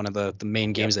UCLA is one of the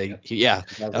main games.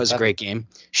 That was a great game.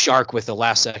 Shark with the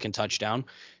last second touchdown.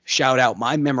 Shout out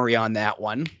my memory on that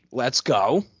one. Let's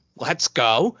go.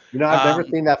 You know, I've never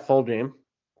seen that full game.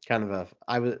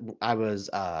 I was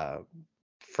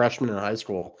freshman in high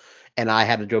school, and I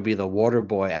had to go be the water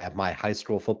boy at my high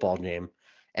school football game,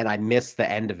 and I missed the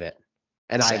end of it.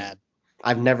 And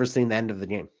I've never seen the end of the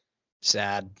game.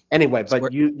 Sad. Anyway,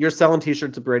 but you're selling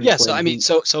T-shirts to Brady Quinn. So I mean,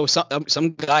 so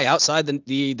some guy outside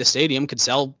the stadium could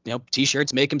sell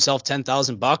T-shirts, make himself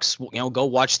 $10,000, go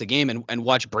watch the game and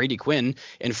watch Brady Quinn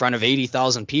in front of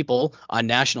 80,000 people on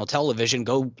national television,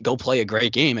 go play a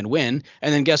great game and win,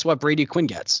 and then guess what Brady Quinn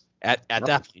gets at that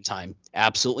point in time?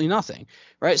 Absolutely nothing,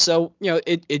 right? So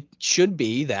it should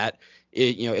be that.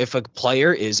 If a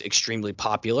player is extremely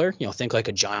popular, think like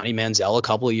a Johnny Manziel a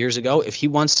couple of years ago, if he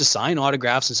wants to sign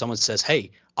autographs and someone says,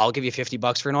 hey, I'll give you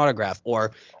 $50 for an autograph,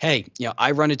 or, hey,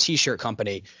 I run a T-shirt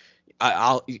company.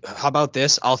 How about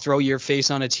this? I'll throw your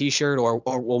face on a T-shirt, or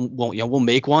we'll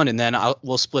make one, and then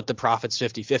we'll split the profits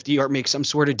 50-50 or make some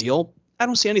sort of deal. I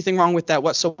don't see anything wrong with that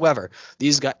whatsoever.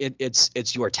 These guys,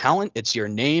 it's your talent, it's your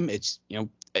name, it's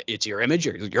your image,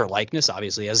 your likeness,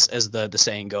 obviously, as the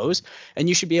saying goes, and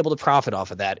you should be able to profit off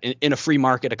of that in a free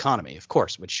market economy, of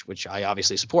course, which I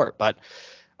obviously support. But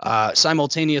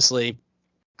simultaneously,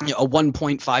 a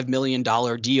 $1.5 million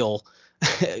deal,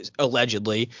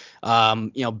 allegedly,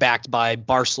 backed by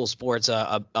Barstool Sports,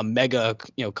 a mega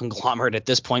conglomerate at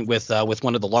this point with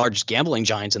one of the largest gambling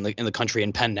giants in the country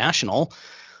in Penn National.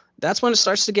 That's when it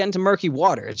starts to get into murky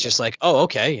water. It's just like, oh,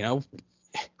 okay,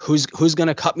 who's going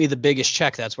to cut me the biggest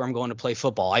check? That's where I'm going to play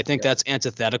football. I think that's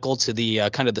antithetical to the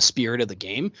kind of the spirit of the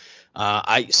game.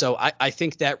 I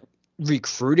think that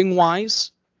recruiting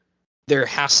wise, there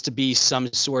has to be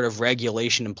some sort of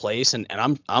regulation in place. And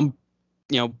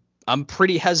I'm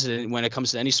pretty hesitant when it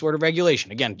comes to any sort of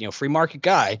regulation. Again, free market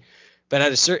guy, but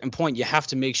at a certain point you have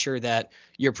to make sure that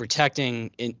you're protecting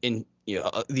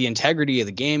the integrity of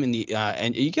the game and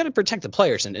you got to protect the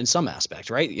players in some aspect,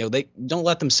 right? They don't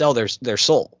let them sell their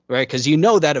soul, right? Because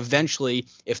that eventually,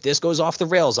 if this goes off the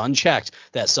rails unchecked,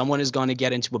 that someone is going to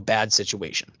get into a bad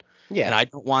situation. Yeah. And I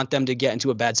don't want them to get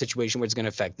into a bad situation where it's going to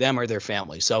affect them or their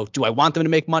family. So do I want them to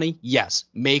make money? Yes.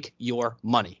 Make your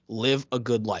money. Live a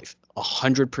good life.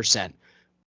 100%.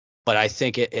 But I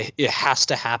think it has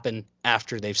to happen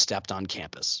after they've stepped on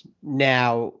campus.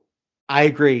 Now, I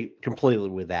agree completely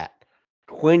with that.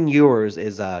 Quinn Ewers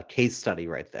is a case study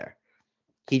right there.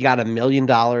 He got $1 million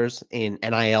in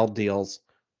NIL deals,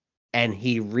 and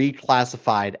he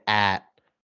reclassified at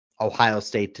Ohio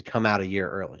State to come out a year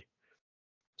early.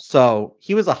 So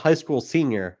he was a high school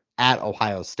senior at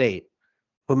Ohio State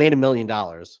who made $1 million,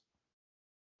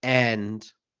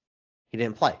 and he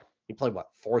didn't play. He played,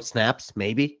 4 snaps,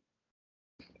 maybe?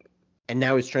 And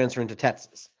now he's transferring to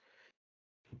Texas.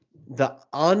 The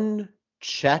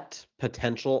unchecked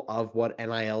potential of what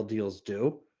NIL deals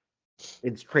do,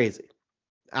 it's crazy.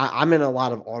 I'm in a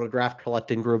lot of autograph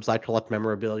collecting groups. I collect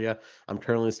memorabilia. I'm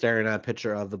currently staring at a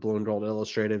picture of the Blue and Gold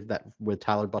Illustrated that with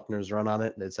Tyler Buckner's run on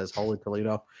it. It says Holy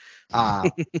Toledo.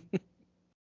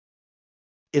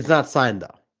 It's not signed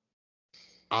though.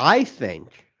 I think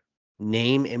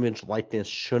name, image, likeness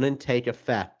shouldn't take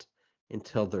effect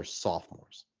until they're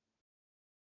sophomores.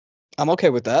 I'm okay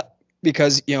with that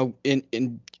because,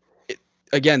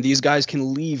 again, these guys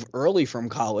can leave early from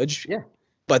college. Yeah.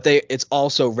 But it's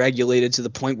also regulated to the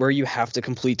point where you have to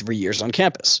complete 3 years on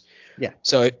campus. Yeah.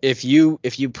 So if you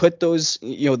put those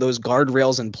those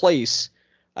guardrails in place,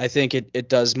 I think it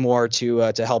does more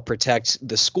to help protect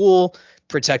the school,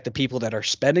 protect the people that are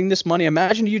spending this money.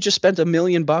 Imagine you just spent $1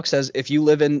 million as if you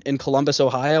live in Columbus,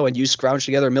 Ohio, and you scrounged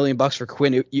together $1 million for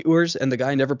Quinn Ewers and the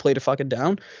guy never played a fucking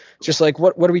down. It's just like,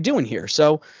 what are we doing here?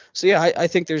 So yeah, I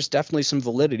think there's definitely some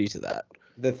validity to that.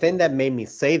 The thing that made me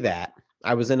say that,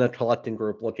 I was in a collecting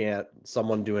group looking at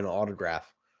someone doing an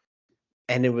autograph,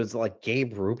 and it was like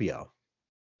Gabe Rubio,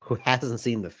 who hasn't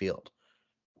seen the field.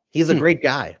 He's a great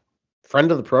guy, friend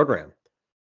of the program.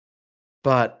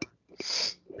 But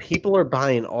people are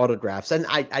buying autographs, and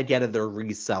I get it, they're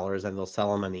resellers, and they'll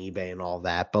sell them on eBay and all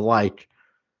that. But, like,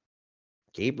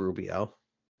 Gabe Rubio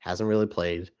hasn't really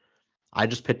played. I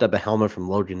just picked up a helmet from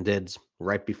Logan Dids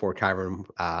right before Kyron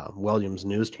Williams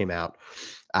news came out.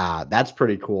 That's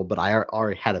pretty cool, but I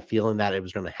already had a feeling that it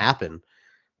was going to happen.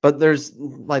 But there's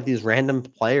like these random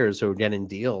players who are getting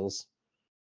deals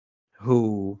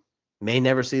who may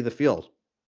never see the field.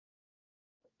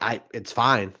 It's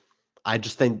fine. I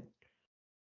just think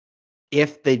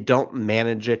if they don't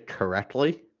manage it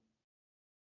correctly,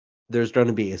 there's going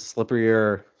to be a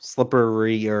slipperier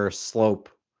slope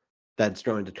that's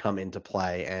going to come into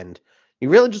play. And you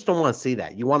really just don't want to see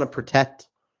that. You want to protect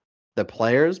the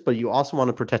players, but you also want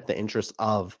to protect the interests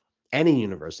of any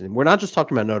university. We're not just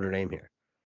talking about Notre Dame here.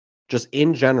 Just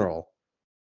in general,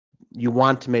 you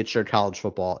want to make sure college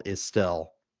football is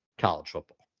still college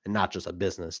football and not just a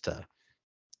business to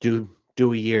do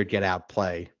a year, get out,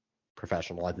 play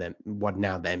professional, and then what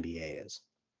now the NBA is.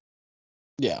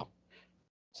 Yeah.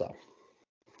 So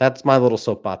that's my little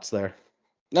soapbox there.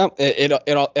 No,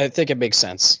 I think it makes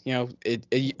sense. You know,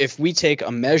 if we take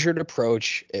a measured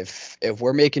approach, if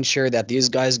we're making sure that these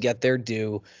guys get their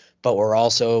due, but we're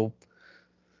also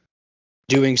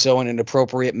doing so in an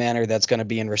appropriate manner that's going to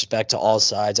be in respect to all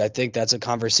sides, I think that's a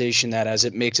conversation that, as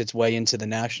it makes its way into the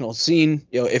national scene,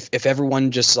 you know, if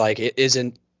everyone just like it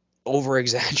isn't over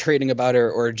exaggerating about it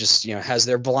or just, you know, has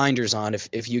their blinders on,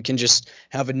 if you can just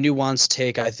have a nuanced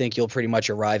take, I think you'll pretty much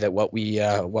arrive at what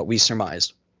we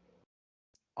surmised.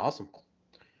 Awesome.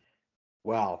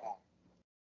 Well,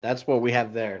 that's what we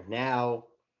have there. Now,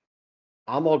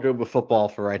 I'm all good with football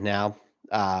for right now.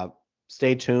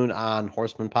 Stay tuned on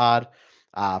Horseman Pod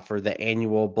for the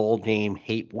annual bowl game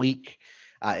hate week.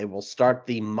 It will start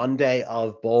the Monday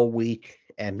of bowl week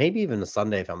and maybe even the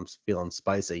Sunday if I'm feeling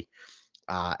spicy.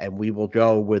 And we will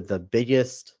go with the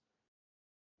biggest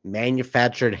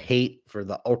manufactured hate for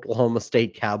the Oklahoma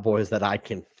State Cowboys that I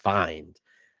can find.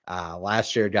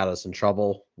 Last year got us in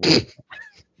trouble with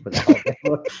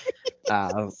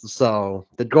Alabama. So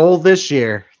the goal this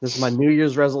year, this is my New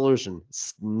Year's resolution,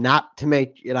 is not to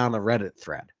make it on a Reddit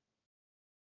thread.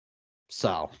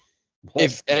 So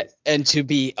and to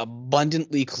be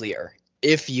abundantly clear,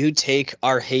 if you take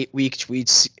our hate week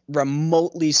tweets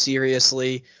remotely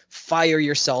seriously, fire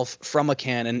yourself from a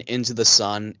cannon into the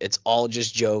sun. It's all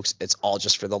just jokes. It's all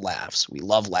just for the laughs. We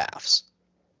love laughs.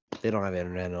 They don't have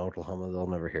internet in Oklahoma. They'll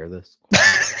never hear this.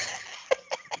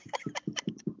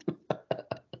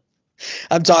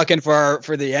 I'm talking for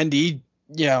the ND,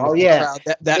 you know, oh, yeah.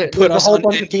 crowd that put us on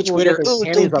ND Twitter. Oh,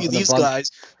 don't be these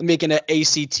guys. I'm making an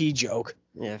ACT joke.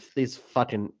 Yeah, these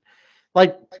fucking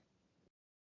like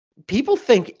people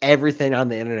think everything on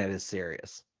the internet is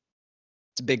serious.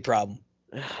 It's a big problem.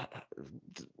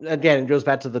 Again, it goes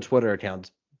back to the Twitter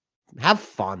accounts. Have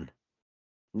fun.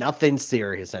 Nothing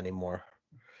serious anymore.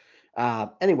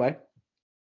 Anyway,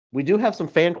 we do have some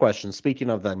fan questions. Speaking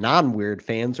of the non-weird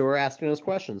fans who are asking us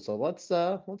questions, so let's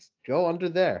go under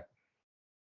there.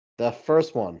 The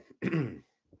first one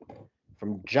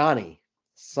from Johnny,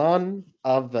 son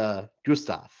of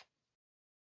Gustav.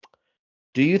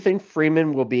 Do you think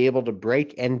Freeman will be able to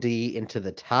break ND into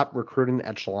the top recruiting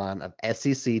echelon of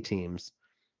SEC teams,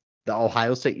 the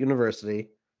Ohio State University,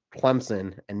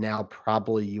 Clemson, and now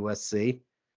probably USC?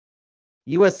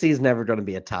 USC is never going to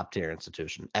be a top-tier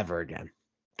institution ever again.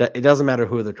 It doesn't matter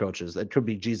who the coach is. It could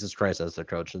be Jesus Christ as their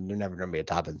coach, and they're never going to be a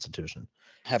top institution.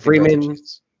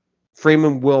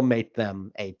 Freeman will make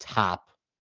them a top,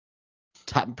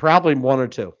 probably one or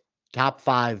two. Top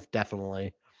five,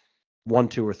 definitely. 1,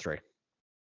 2, or 3.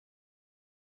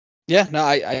 Yeah, no,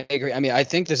 I agree. I mean, I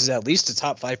think this is at least a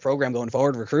top 5 program going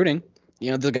forward recruiting. You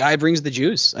know, the guy brings the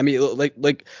juice. I mean,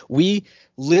 like we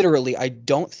literally, I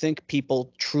don't think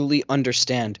people truly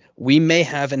understand. We may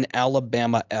have an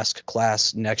Alabama-esque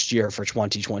class next year for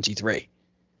 2023.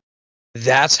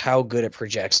 That's how good it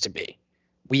projects to be.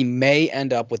 We may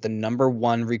end up with the number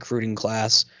 1 recruiting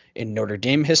class in Notre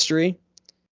Dame history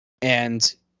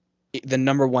and the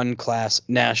number 1 class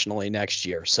nationally next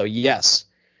year. So yes,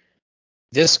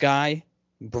 this guy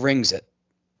brings it.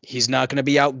 He's not going to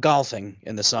be out golfing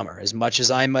in the summer. As much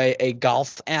as I'm a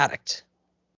golf addict,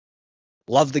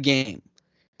 love the game.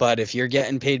 But if you're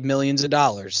getting paid millions of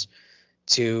dollars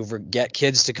to get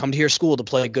kids to come to your school to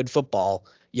play good football,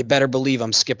 you better believe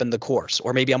I'm skipping the course.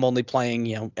 Or maybe I'm only playing,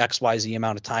 you know, XYZ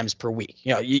amount of times per week.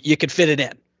 You know, you could fit it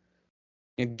in.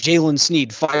 And Jalen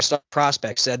Sneed, 5-star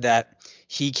prospect, said that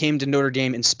he came to Notre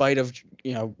Dame in spite of,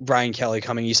 you know, Brian Kelly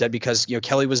coming. He said because, you know,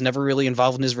 Kelly was never really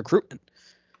involved in his recruitment.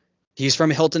 He's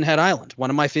from Hilton Head Island, one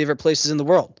of my favorite places in the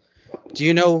world. Do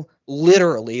you know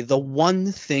literally the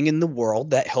one thing in the world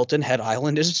that Hilton Head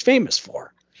Island is famous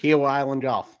for? Kiowa Island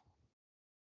Golf.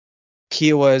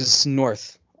 Kiowa is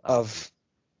north of.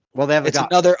 Well, they have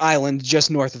another island just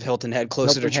north of Hilton Head,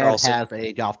 closer to Charleston. Hilton Head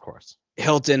has a golf course.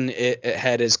 Hilton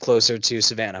Head is closer to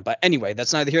Savannah. But anyway,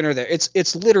 that's neither here nor there.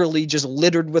 It's literally just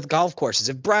littered with golf courses.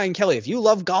 If Brian Kelly, if you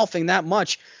love golfing that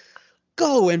much,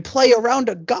 go and play a round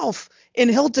of golf in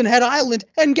Hilton Head Island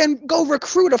and go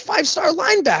recruit a 5-star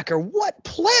linebacker. What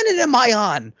planet am I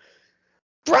on?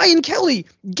 Brian Kelly,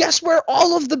 guess where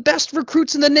all of the best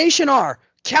recruits in the nation are?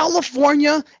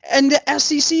 California and the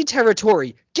SEC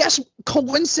territory. Guess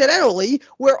coincidentally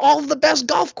where all of the best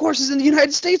golf courses in the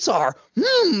United States are.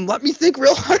 Let me think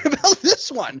real hard about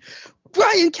this one.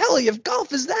 Brian Kelly, if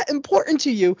golf is that important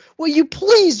to you, will you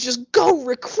please just go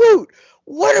recruit?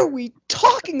 What are we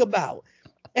talking about?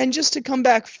 And just to come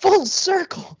back full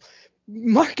circle,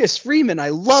 Marcus Freeman, I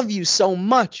love you so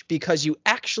much because you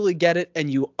actually get it, and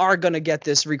you are going to get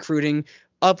this recruiting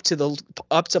up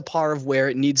to par of where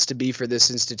it needs to be for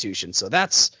this institution. So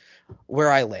that's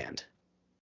where I land.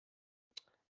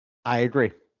 I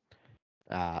agree.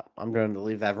 I'm going to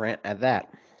leave that rant at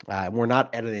that. We're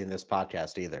not editing this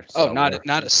podcast either. So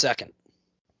not a second.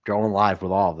 Going live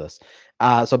with all of this.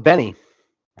 So Benny,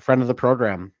 friend of the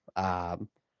program,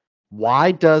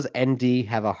 why does ND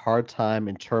have a hard time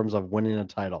in terms of winning a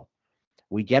title?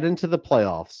 We get into the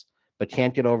playoffs, but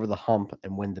can't get over the hump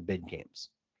and win the big games.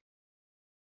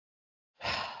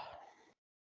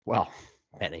 Well,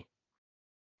 Benny,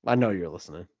 I know you're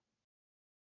listening.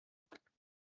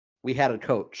 We had a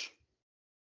coach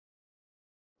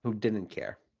who didn't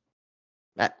care.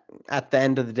 At the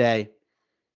end of the day,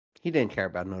 he didn't care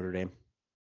about Notre Dame.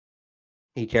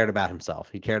 He cared about himself.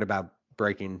 He cared about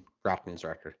breaking Rockman's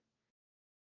record.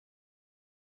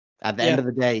 At the end of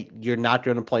the day, you're not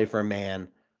going to play for a man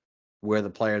where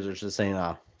the players are just saying,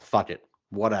 "Oh, fuck it,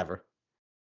 whatever."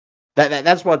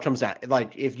 That's what it comes down.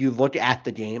 Like, if you look at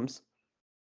the games,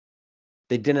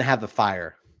 they didn't have the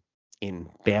fire in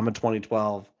Bama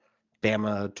 2012,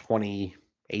 Bama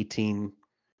 2018,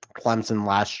 Clemson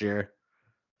last year.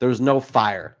 There was no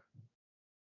fire.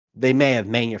 They may have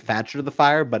manufactured the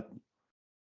fire, but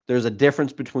there's a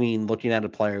difference between looking at a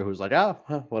player who's like,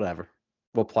 "Oh, whatever,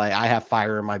 we'll play. I have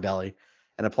fire in my belly,"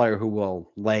 and a player who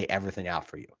will lay everything out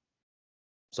for you.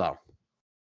 So,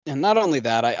 and not only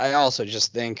that, I also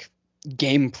just think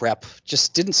game prep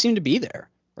just didn't seem to be there,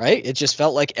 right? It just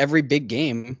felt like every big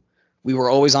game we were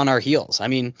always on our heels. I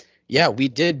mean, yeah, we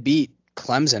did beat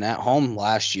Clemson at home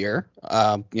last year.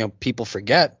 People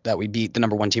forget that we beat the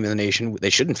number one team in the nation. They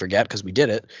shouldn't forget because we did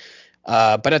it.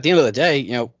 But at the end of the day,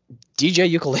 DJ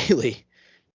Ukulele,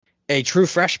 a true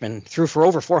freshman, threw for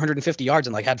over 450 yards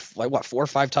and had 4 or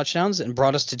 5 touchdowns and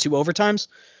brought us to 2 overtimes.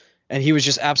 And he was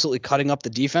just absolutely cutting up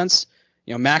the defense.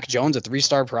 Mac Jones, a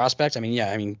 3-star prospect.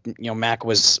 Mac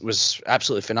was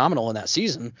absolutely phenomenal in that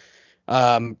season.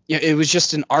 It was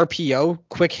just an RPO,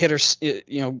 quick hitter,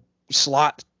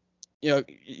 slot,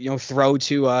 throw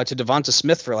to Devonta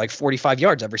Smith for 45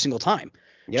 yards every single time.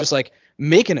 Yep. Just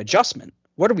make an adjustment.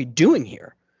 What are we doing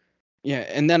here? Yeah,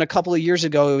 and then a couple of years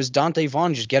ago, it was Dante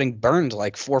Vaughn just getting burned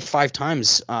 4 or 5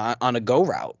 times on a go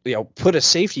route. Put a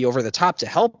safety over the top to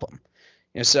help him.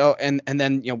 So and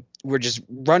then we're just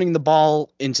running the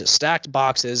ball into stacked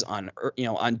boxes on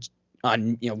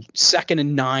 2nd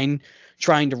and 9,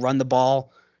 trying to run the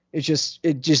ball. It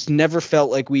just never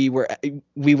felt like we were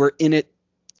in it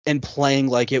and playing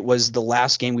like it was the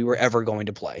last game we were ever going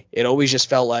to play. It always just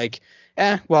felt like,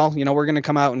 we're going to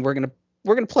come out and we're going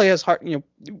to play as hard.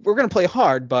 We're going to play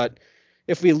hard, but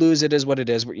if we lose, it is what it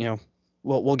is.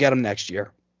 We'll get them next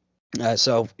year.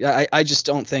 So I just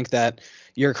don't think that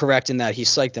you're correct in that he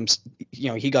psyched them.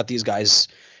 He got these guys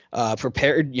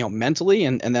prepared, mentally,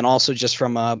 and then also just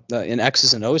from an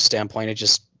X's and O's standpoint, it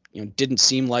just didn't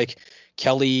seem like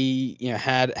Kelly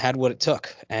had what it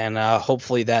took, and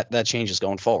hopefully that changes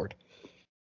going forward.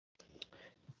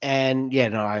 And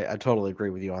I totally agree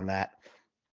with you on that.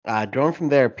 Going from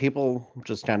there, people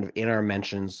just kind of in our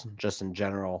mentions, just in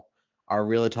general, are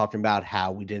really talking about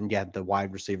how we didn't get the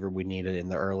wide receiver we needed in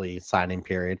the early signing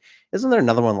period. Isn't there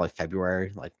another one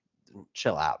February?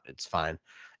 Chill out. It's fine.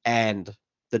 And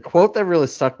the quote that really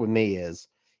stuck with me is,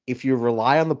 if you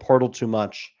rely on the portal too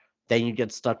much, then you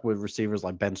get stuck with receivers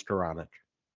like Ben Skoranek.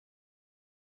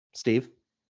 Steve?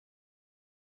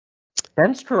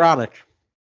 Ben Skoranek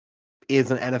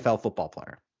is an NFL football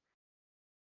player.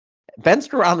 Ben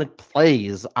Skoranek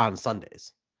plays on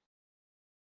Sundays.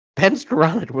 Ben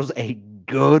Skoranek was a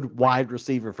good wide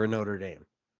receiver for Notre Dame.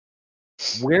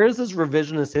 Where is this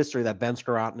revisionist history that Ben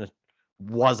Skoranek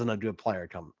wasn't a good player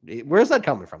coming? Where's that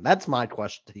coming from? That's my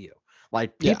question to you.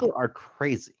 People are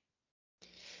crazy.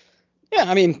 Yeah,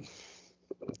 I mean,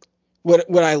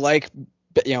 would I like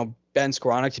Ben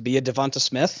Skoranek to be a Devonta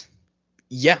Smith?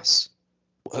 Yes.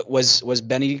 Was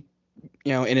Benny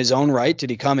in his own right? Did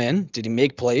he come in? Did he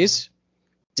make plays?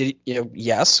 Did he,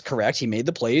 yes, correct. He made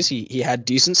the plays. He had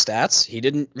decent stats. He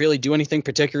didn't really do anything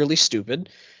particularly stupid.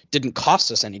 Didn't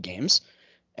cost us any games.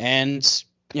 And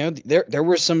there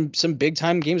were some big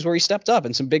time games where he stepped up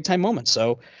and some big time moments.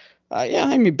 So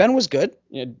Ben was good.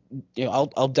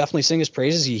 I'll definitely sing his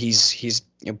praises. He's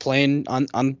playing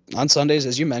on Sundays,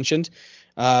 as you mentioned.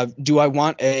 Do I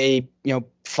want a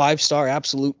 5-star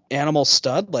absolute animal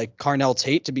stud like Carnell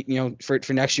Tate to be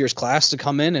for next year's class to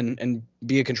come in and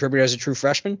be a contributor as a true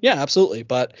freshman? Yeah, absolutely.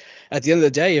 But at the end of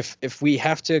the day, if we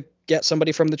have to get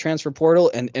somebody from the transfer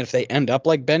portal and if they end up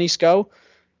like Benny Sko,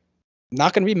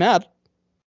 not going to be mad.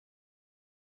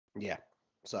 Yeah.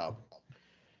 So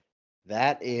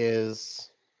that's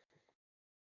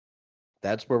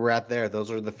where we're at there.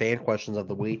 Those are the fan questions of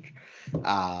the week.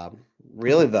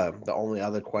 Really, the only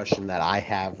other question that I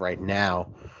have right now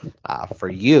for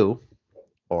you,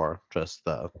 or just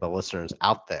the listeners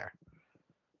out there,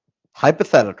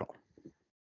 hypothetical.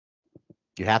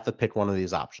 You have to pick one of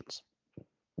these options.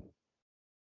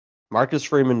 Marcus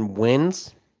Freeman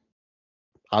wins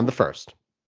on the 1st.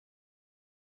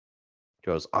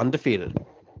 Goes undefeated.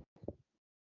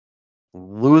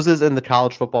 Loses in the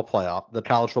college football playoff, the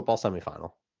college football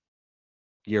semifinal.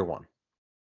 Year 1.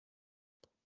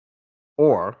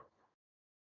 Or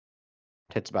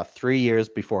takes about 3 years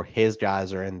before his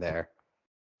guys are in there,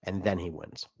 and then he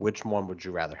wins. Which one would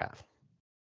you rather have?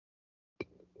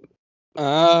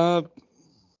 I'd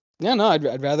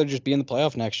rather just be in the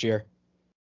playoff next year.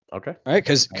 Okay. Right,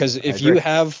 because if you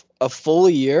have a full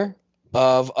year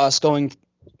of us going,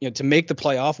 to make the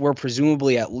playoff, we're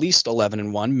presumably at least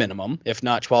 11-1 minimum, if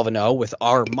not 12-0, with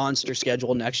our monster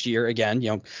schedule next year. Again,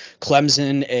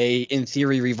 Clemson, in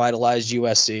theory revitalized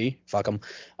USC, fuck them,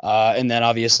 and then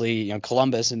obviously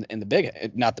Columbus in the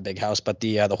big, not the big house, but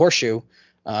the horseshoe,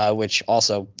 which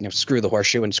also screw the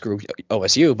horseshoe and screw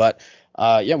OSU, but.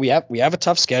 We have a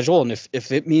tough schedule, and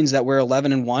if it means that we're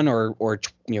 11-1 or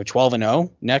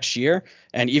 12-0 next year,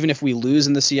 and even if we lose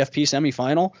in the CFP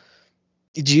semifinal,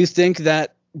 do you think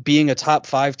that being a top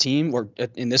 5 team, or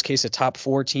in this case a top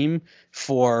 4 team,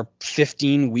 for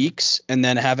 15 weeks and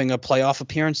then having a playoff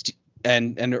appearance,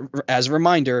 and as a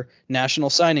reminder, National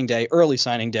Signing Day, early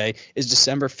signing day, is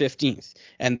December 15th,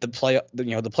 and the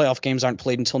playoff games aren't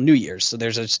played until New Year's, so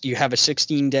you have a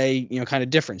 16-day kind of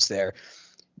difference there.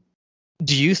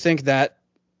 Do you think that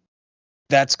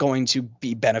that's going to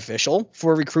be beneficial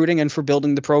for recruiting and for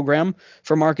building the program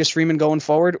for Marcus Freeman going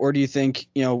forward? Or do you think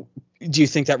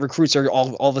that recruits are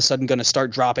all of a sudden going to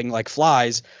start dropping like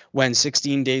flies when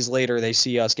 16 days later they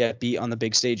see us get beat on the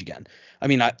big stage again? I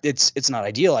mean, it's not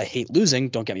ideal. I hate losing,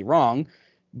 don't get me wrong,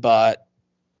 but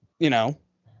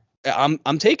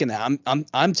I'm taking that.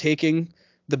 I'm taking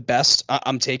the best.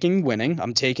 I'm taking winning.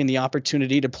 I'm taking the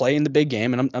opportunity to play in the big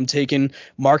game, and I'm taking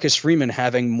Marcus Freeman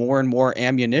having more and more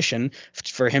ammunition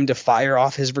for him to fire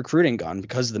off his recruiting gun,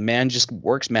 because the man just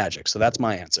works magic. So that's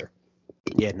my answer.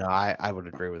 Yeah, no, I would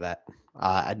agree with that.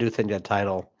 I do think that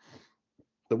title,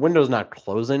 the window's not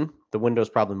closing. The window's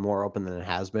probably more open than it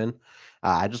has been.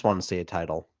 I just want to see a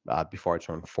title before I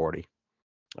turn 40.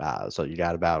 So you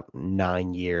got about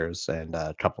 9 years and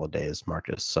a couple of days,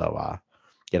 Marcus. So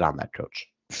get on that, coach.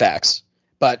 Facts.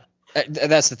 But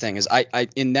that's the thing, is I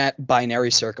in that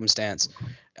binary circumstance,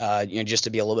 just to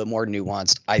be a little bit more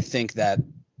nuanced, I think that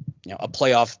a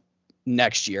playoff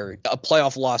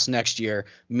loss next year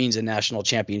means a national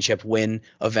championship win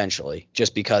eventually,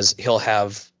 just because he'll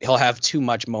have too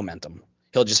much momentum.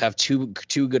 He'll just have too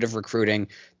good of recruiting,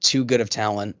 too good of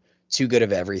talent, too good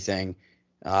of everything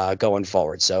going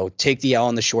forward. So take the L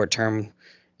in the short term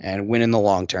and win in the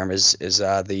long term is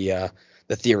the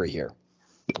theory here.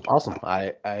 Awesome.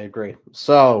 I agree.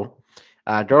 So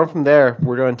going from there,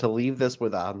 we're going to leave this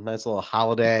with a nice little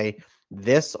holiday,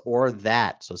 this or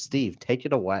that. So Steve, take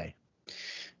it away.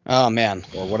 Oh man.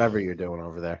 Or whatever you're doing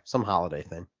over there. Some holiday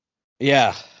thing.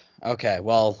 Yeah. Okay.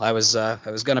 Well, I was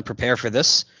going to prepare for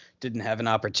this. Didn't have an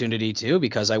opportunity to,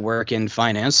 because I work in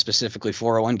finance, specifically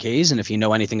 401ks. And if you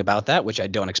know anything about that, which I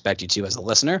don't expect you to as a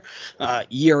listener,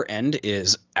 year end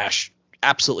is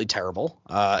absolutely terrible,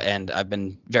 and I've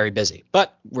been very busy.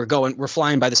 But we're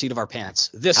flying by the seat of our pants.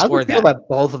 This or that. I feel that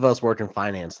both of us work in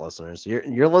finance, listeners.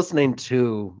 You're listening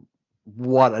to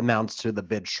what amounts to the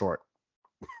bid short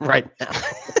right now.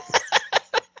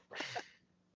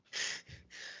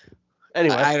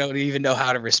 Anyway, I don't even know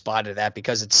how to respond to that,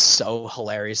 because it's so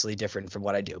hilariously different from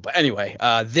what I do. But anyway,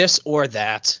 this or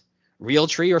that, real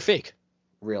tree or fake?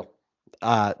 Real.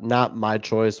 Not my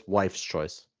choice, wife's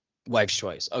choice. Wife's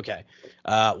choice. Okay.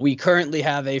 We currently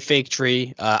have a fake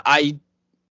tree. I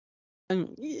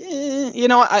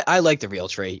like the real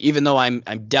tree, even though I'm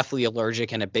deathly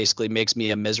allergic, and it basically makes me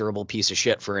a miserable piece of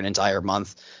shit for an entire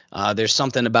month. There's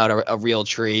something about a real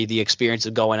tree, the experience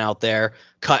of going out there,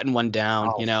 cutting one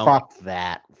down,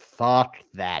 Fuck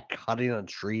that. Cutting a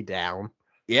tree down.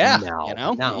 Yeah.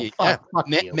 No,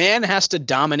 man has to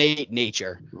dominate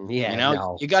nature.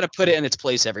 Yeah. You got to put it in its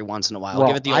place every once in a while.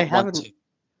 Give it the old 1-2.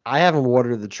 I haven't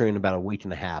watered the tree in about a week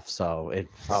and a half, so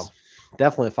it's Oh.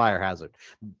 definitely a fire hazard.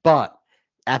 But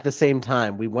at the same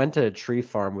time, we went to a tree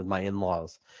farm with my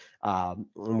in-laws. And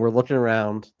we're looking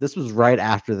around. This was right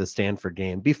after the Stanford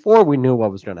game, before we knew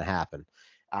what was going to happen.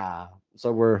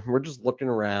 So we're just looking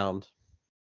around.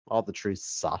 All the trees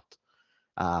sucked.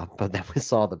 But then we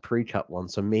saw the pre-cut one.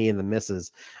 So me and the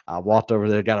missus walked over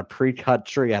there, got a pre-cut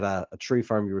tree at a tree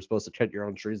farm you were supposed to cut your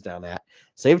own trees down at.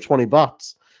 Saved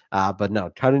 $20. But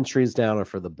no, cutting trees down are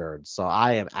for the birds. So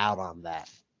I am out on that.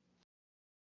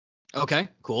 Okay,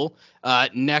 cool.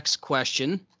 Next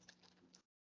question.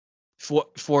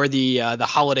 For the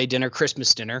holiday dinner,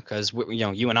 Christmas dinner, because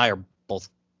you and I are both,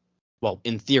 well,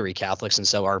 in theory Catholics, and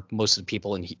so are most of the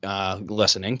people in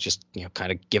listening. Just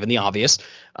kind of given the obvious.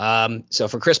 So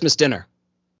for Christmas dinner,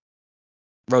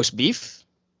 roast beef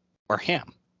or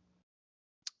ham?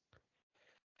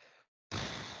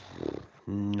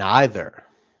 Neither.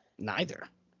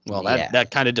 Well, Yeah.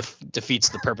 that kind of defeats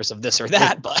the purpose of this or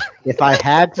that. But If I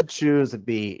had to choose, it'd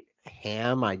be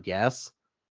ham, I guess.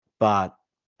 But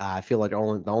I feel like the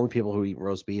only people who eat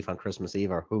roast beef on Christmas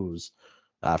Eve are Who's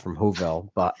from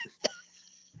Whoville. But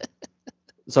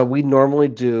so we normally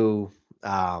do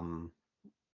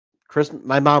Christmas.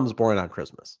 My mom's born on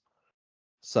Christmas,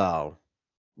 so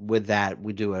with that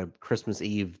we do a Christmas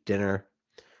Eve dinner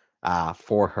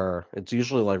for her. It's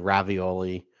usually like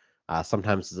ravioli.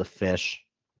 Sometimes it's a fish,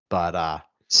 but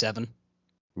 7.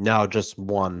 no, just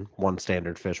one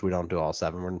standard fish. We don't do all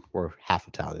 7. We're half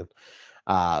Italian.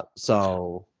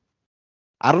 So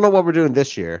I don't know what we're doing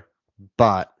this year,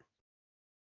 but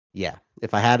yeah,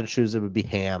 if I had to choose, it would be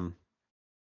ham.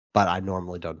 But I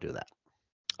normally don't do that.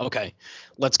 Okay,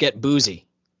 let's get boozy.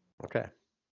 Okay.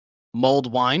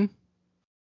 Mulled wine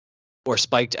or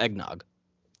spiked eggnog?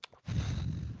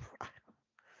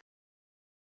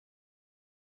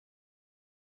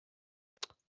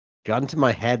 Got into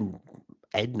my head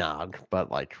eggnog,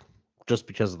 but like just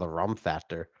because of the rum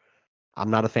factor,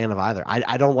 I'm not a fan of either.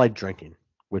 I don't like drinking,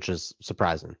 which is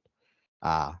surprising.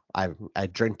 I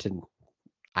drink to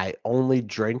I only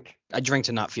drink. I drink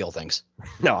to not feel things.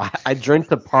 No, I drink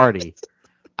to party.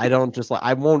 I don't just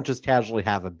I won't just casually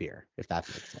have a beer, if that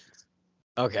makes sense.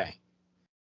 Okay.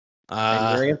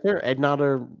 And your answer, eggnog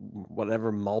or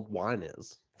whatever mulled wine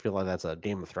is. I feel like that's a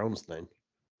Game of Thrones thing.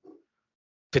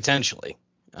 Potentially.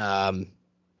 I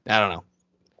don't know.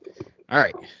 All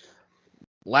right.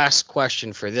 Last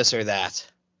question for this or that.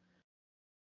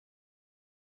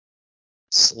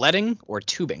 Sledding or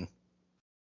tubing?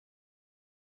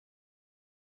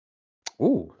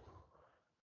 Ooh.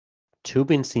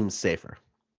 Tubing seems safer.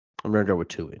 I'm going to go with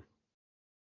tubing.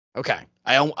 Okay.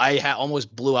 I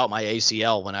almost blew out my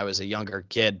ACL when I was a younger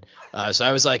kid. So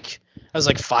I was like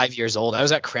 5 years old. I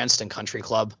was at Cranston Country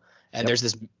Club, and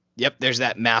there's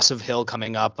that massive hill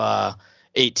coming up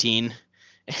 18.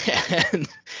 And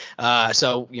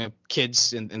so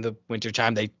kids in the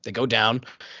wintertime they go down.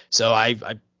 So I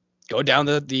go down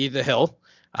the hill.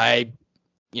 I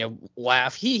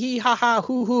laugh, hee hee ha ha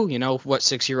hoo hoo, what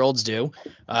 6-year-olds do.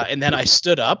 And then I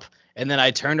stood up, and then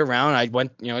I turned around, I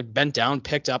went, bent down,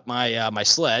 picked up my my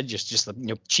sled, just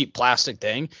the cheap plastic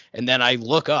thing, and then I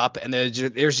look up, and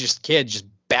there's just kids just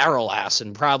barrel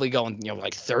assing, probably going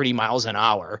like 30 miles an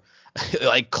hour,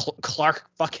 like Clark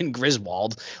fucking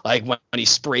Griswold, like when he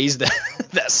sprays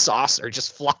that saucer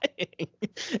just flying.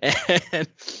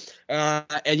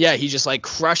 And yeah, he just like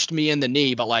crushed me in the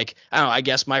knee. But like, I don't know, I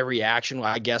guess my reaction,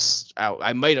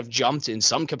 I might have jumped in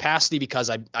some capacity because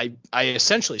I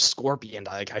essentially scorpioned.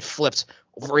 Like I flipped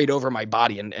right over my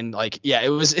body, and like, yeah, it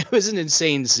was an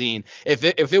insane scene. If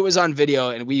it was on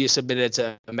video and we submitted it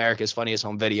to America's Funniest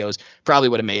Home Videos, probably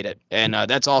would have made it. And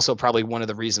that's also probably one of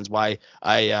the reasons why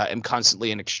I am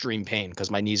constantly in extreme pain, because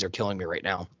my knees are killing me right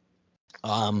now.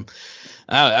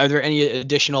 Are there any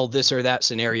additional this or that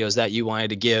scenarios that you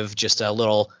wanted to give, just a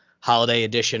little holiday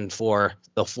edition for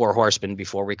the Four Horsemen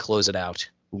before we close it out?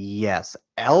 Yes.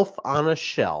 Elf on a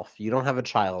Shelf. You don't have a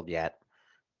child yet,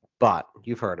 but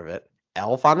you've heard of it.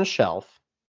 Elf on a Shelf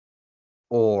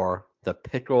or The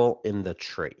Pickle in the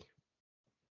Tree.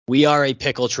 We are a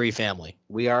pickle tree family.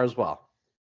 We are as well.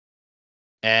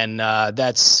 And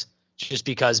that's just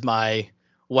because my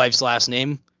wife's last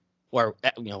name, or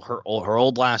her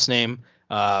old last name,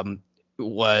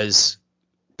 was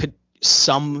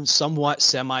somewhat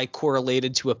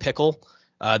semi-correlated to a pickle,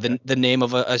 the name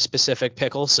of a specific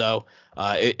pickle. So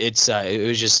it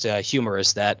was just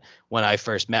humorous that when I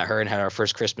first met her and had our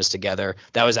first Christmas together,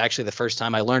 that was actually the first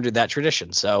time I learned that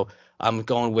tradition. So I'm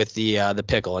going with the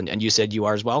pickle, and you said you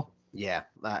are as well? Yeah,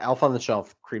 Elf on the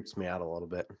Shelf creeps me out a little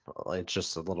bit. It's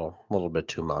just a little bit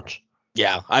too much.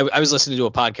 Yeah, I was listening to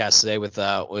a podcast today with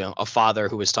a father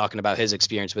who was talking about his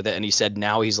experience with it, and he said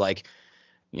now he's like,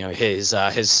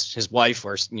 his wife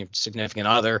or significant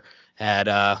other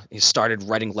had he started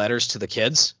writing letters to the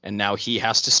kids, and now he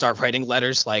has to start writing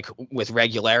letters like with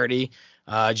regularity,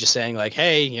 just saying like,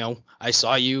 hey, I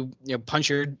saw you punch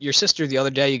your sister the other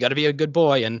day. You got to be a good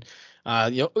boy, and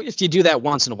if you do that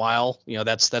once in a while,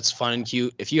 that's fun and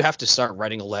cute. If you have to start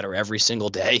writing a letter every single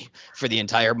day for the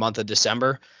entire month of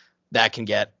December, that can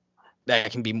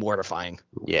be mortifying.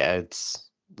 Yeah,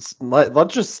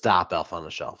 let's just stop Elf on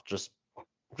the Shelf. Just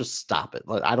stop it.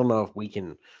 I don't know if we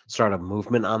can start a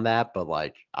movement on that, but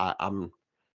like I'm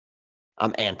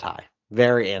anti,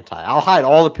 very anti. I'll hide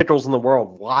all the pickles in the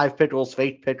world, live pickles,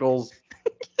 fake pickles,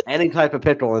 any type of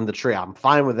pickle in the tree. I'm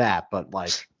fine with that, but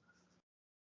like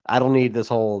I don't need this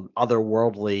whole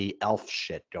otherworldly elf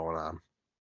shit going on.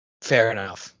 Fair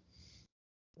enough.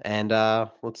 And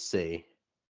let's see.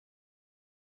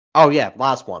 Oh yeah,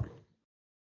 last one.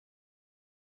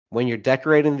 When you're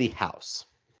decorating the house,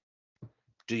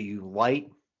 do you light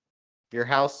your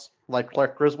house like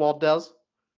Clark Griswold does?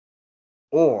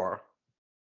 Or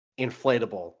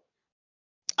inflatable?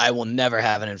 I will never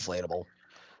have an inflatable.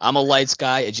 I'm a lights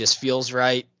guy. It just feels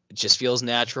right. It just feels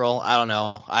natural. I don't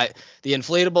know. The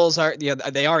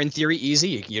inflatables they are in theory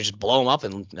easy. You just blow them up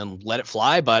and let it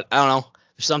fly. But I don't know.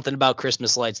 There's something about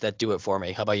Christmas lights that do it for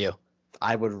me. How about you?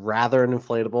 I would rather an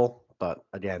inflatable, but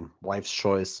again, wife's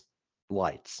choice,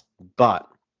 lights. But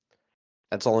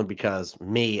that's only because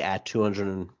me at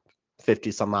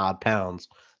 250 some odd pounds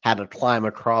had to climb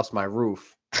across my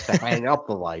roof to hang up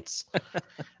the lights.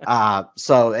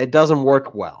 So it doesn't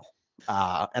work well.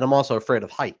 And I'm also afraid of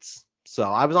heights. So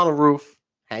I was on a roof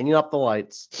hanging up the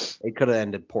lights. It could have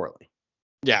ended poorly.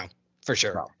 Yeah, for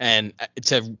sure. So. And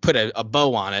to put a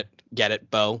bow on it, get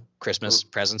it, bow, Christmas,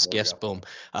 presents, gifts, boom.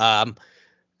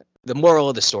 The moral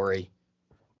of the story,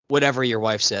 whatever your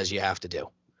wife says, you have to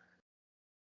do.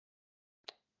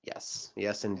 Yes,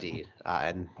 indeed.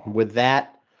 And with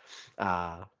that,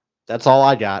 that's all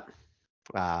I got.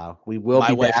 We will. My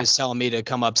be wife back. is telling me to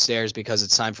come upstairs because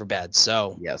it's time for bed.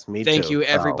 So yes, me thank too. you,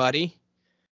 everybody.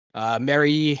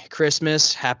 Merry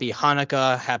Christmas, Happy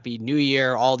Hanukkah, Happy New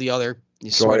Year, all the other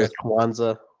sort of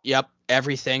Kwanzaa. Yep,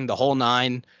 everything, the whole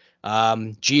nine.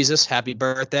 Jesus, happy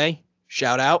birthday!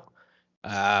 Shout out,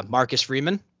 Marcus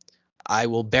Freeman. I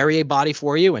will bury a body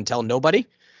for you and tell nobody.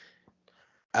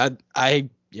 I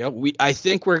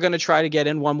think we're gonna try to get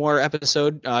in one more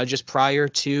episode just prior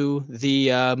to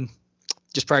the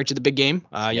big game.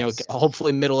 Yes.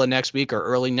 Hopefully middle of next week or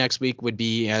early next week would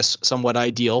be somewhat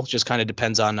ideal. Just kind of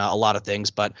depends on a lot of things.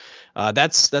 But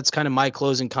that's kind of my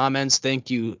closing comments.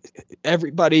 Thank you,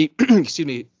 everybody. Excuse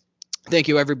me. Thank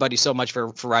you, everybody, so much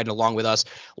for riding along with us.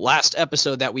 Last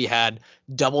episode that we had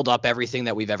doubled up everything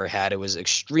that we've ever had. It was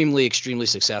extremely, extremely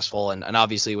successful, and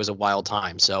obviously it was a wild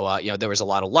time. So, there was a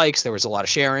lot of likes, there was a lot of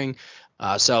sharing.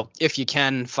 So if you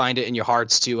can find it in your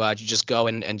hearts to just go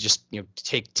and just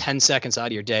take 10 seconds out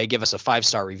of your day, give us a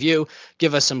 5-star review,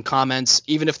 give us some comments,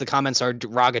 even if the comments are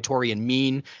derogatory and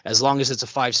mean, as long as it's a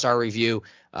 5-star review,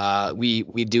 we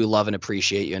do love and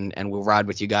appreciate you, and we'll ride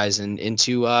with you guys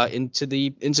into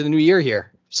the new year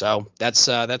here. So that's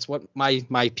what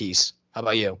my piece. How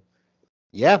about you?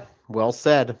 Yeah, well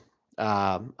said.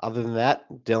 Other than that,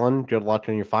 Dylan, good luck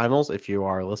in your finals if you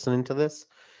are listening to this.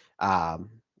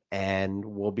 And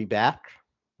we'll be back.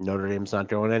 Notre Dame's not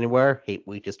going anywhere. Hate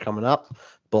Week is coming up.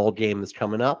 Bowl game is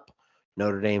coming up.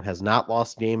 Notre Dame has not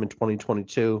lost a game in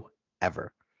 2022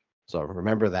 ever. So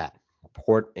remember that.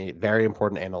 Very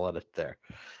important analytic there.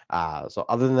 So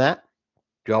other than that,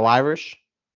 go Irish.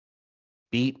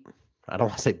 I don't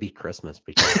want to say beat Christmas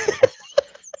because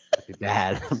it'd be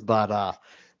bad. But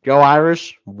go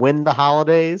Irish, win the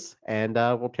holidays, and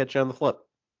we'll catch you on the flip.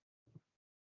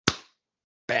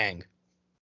 Bang.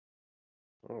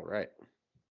 All right.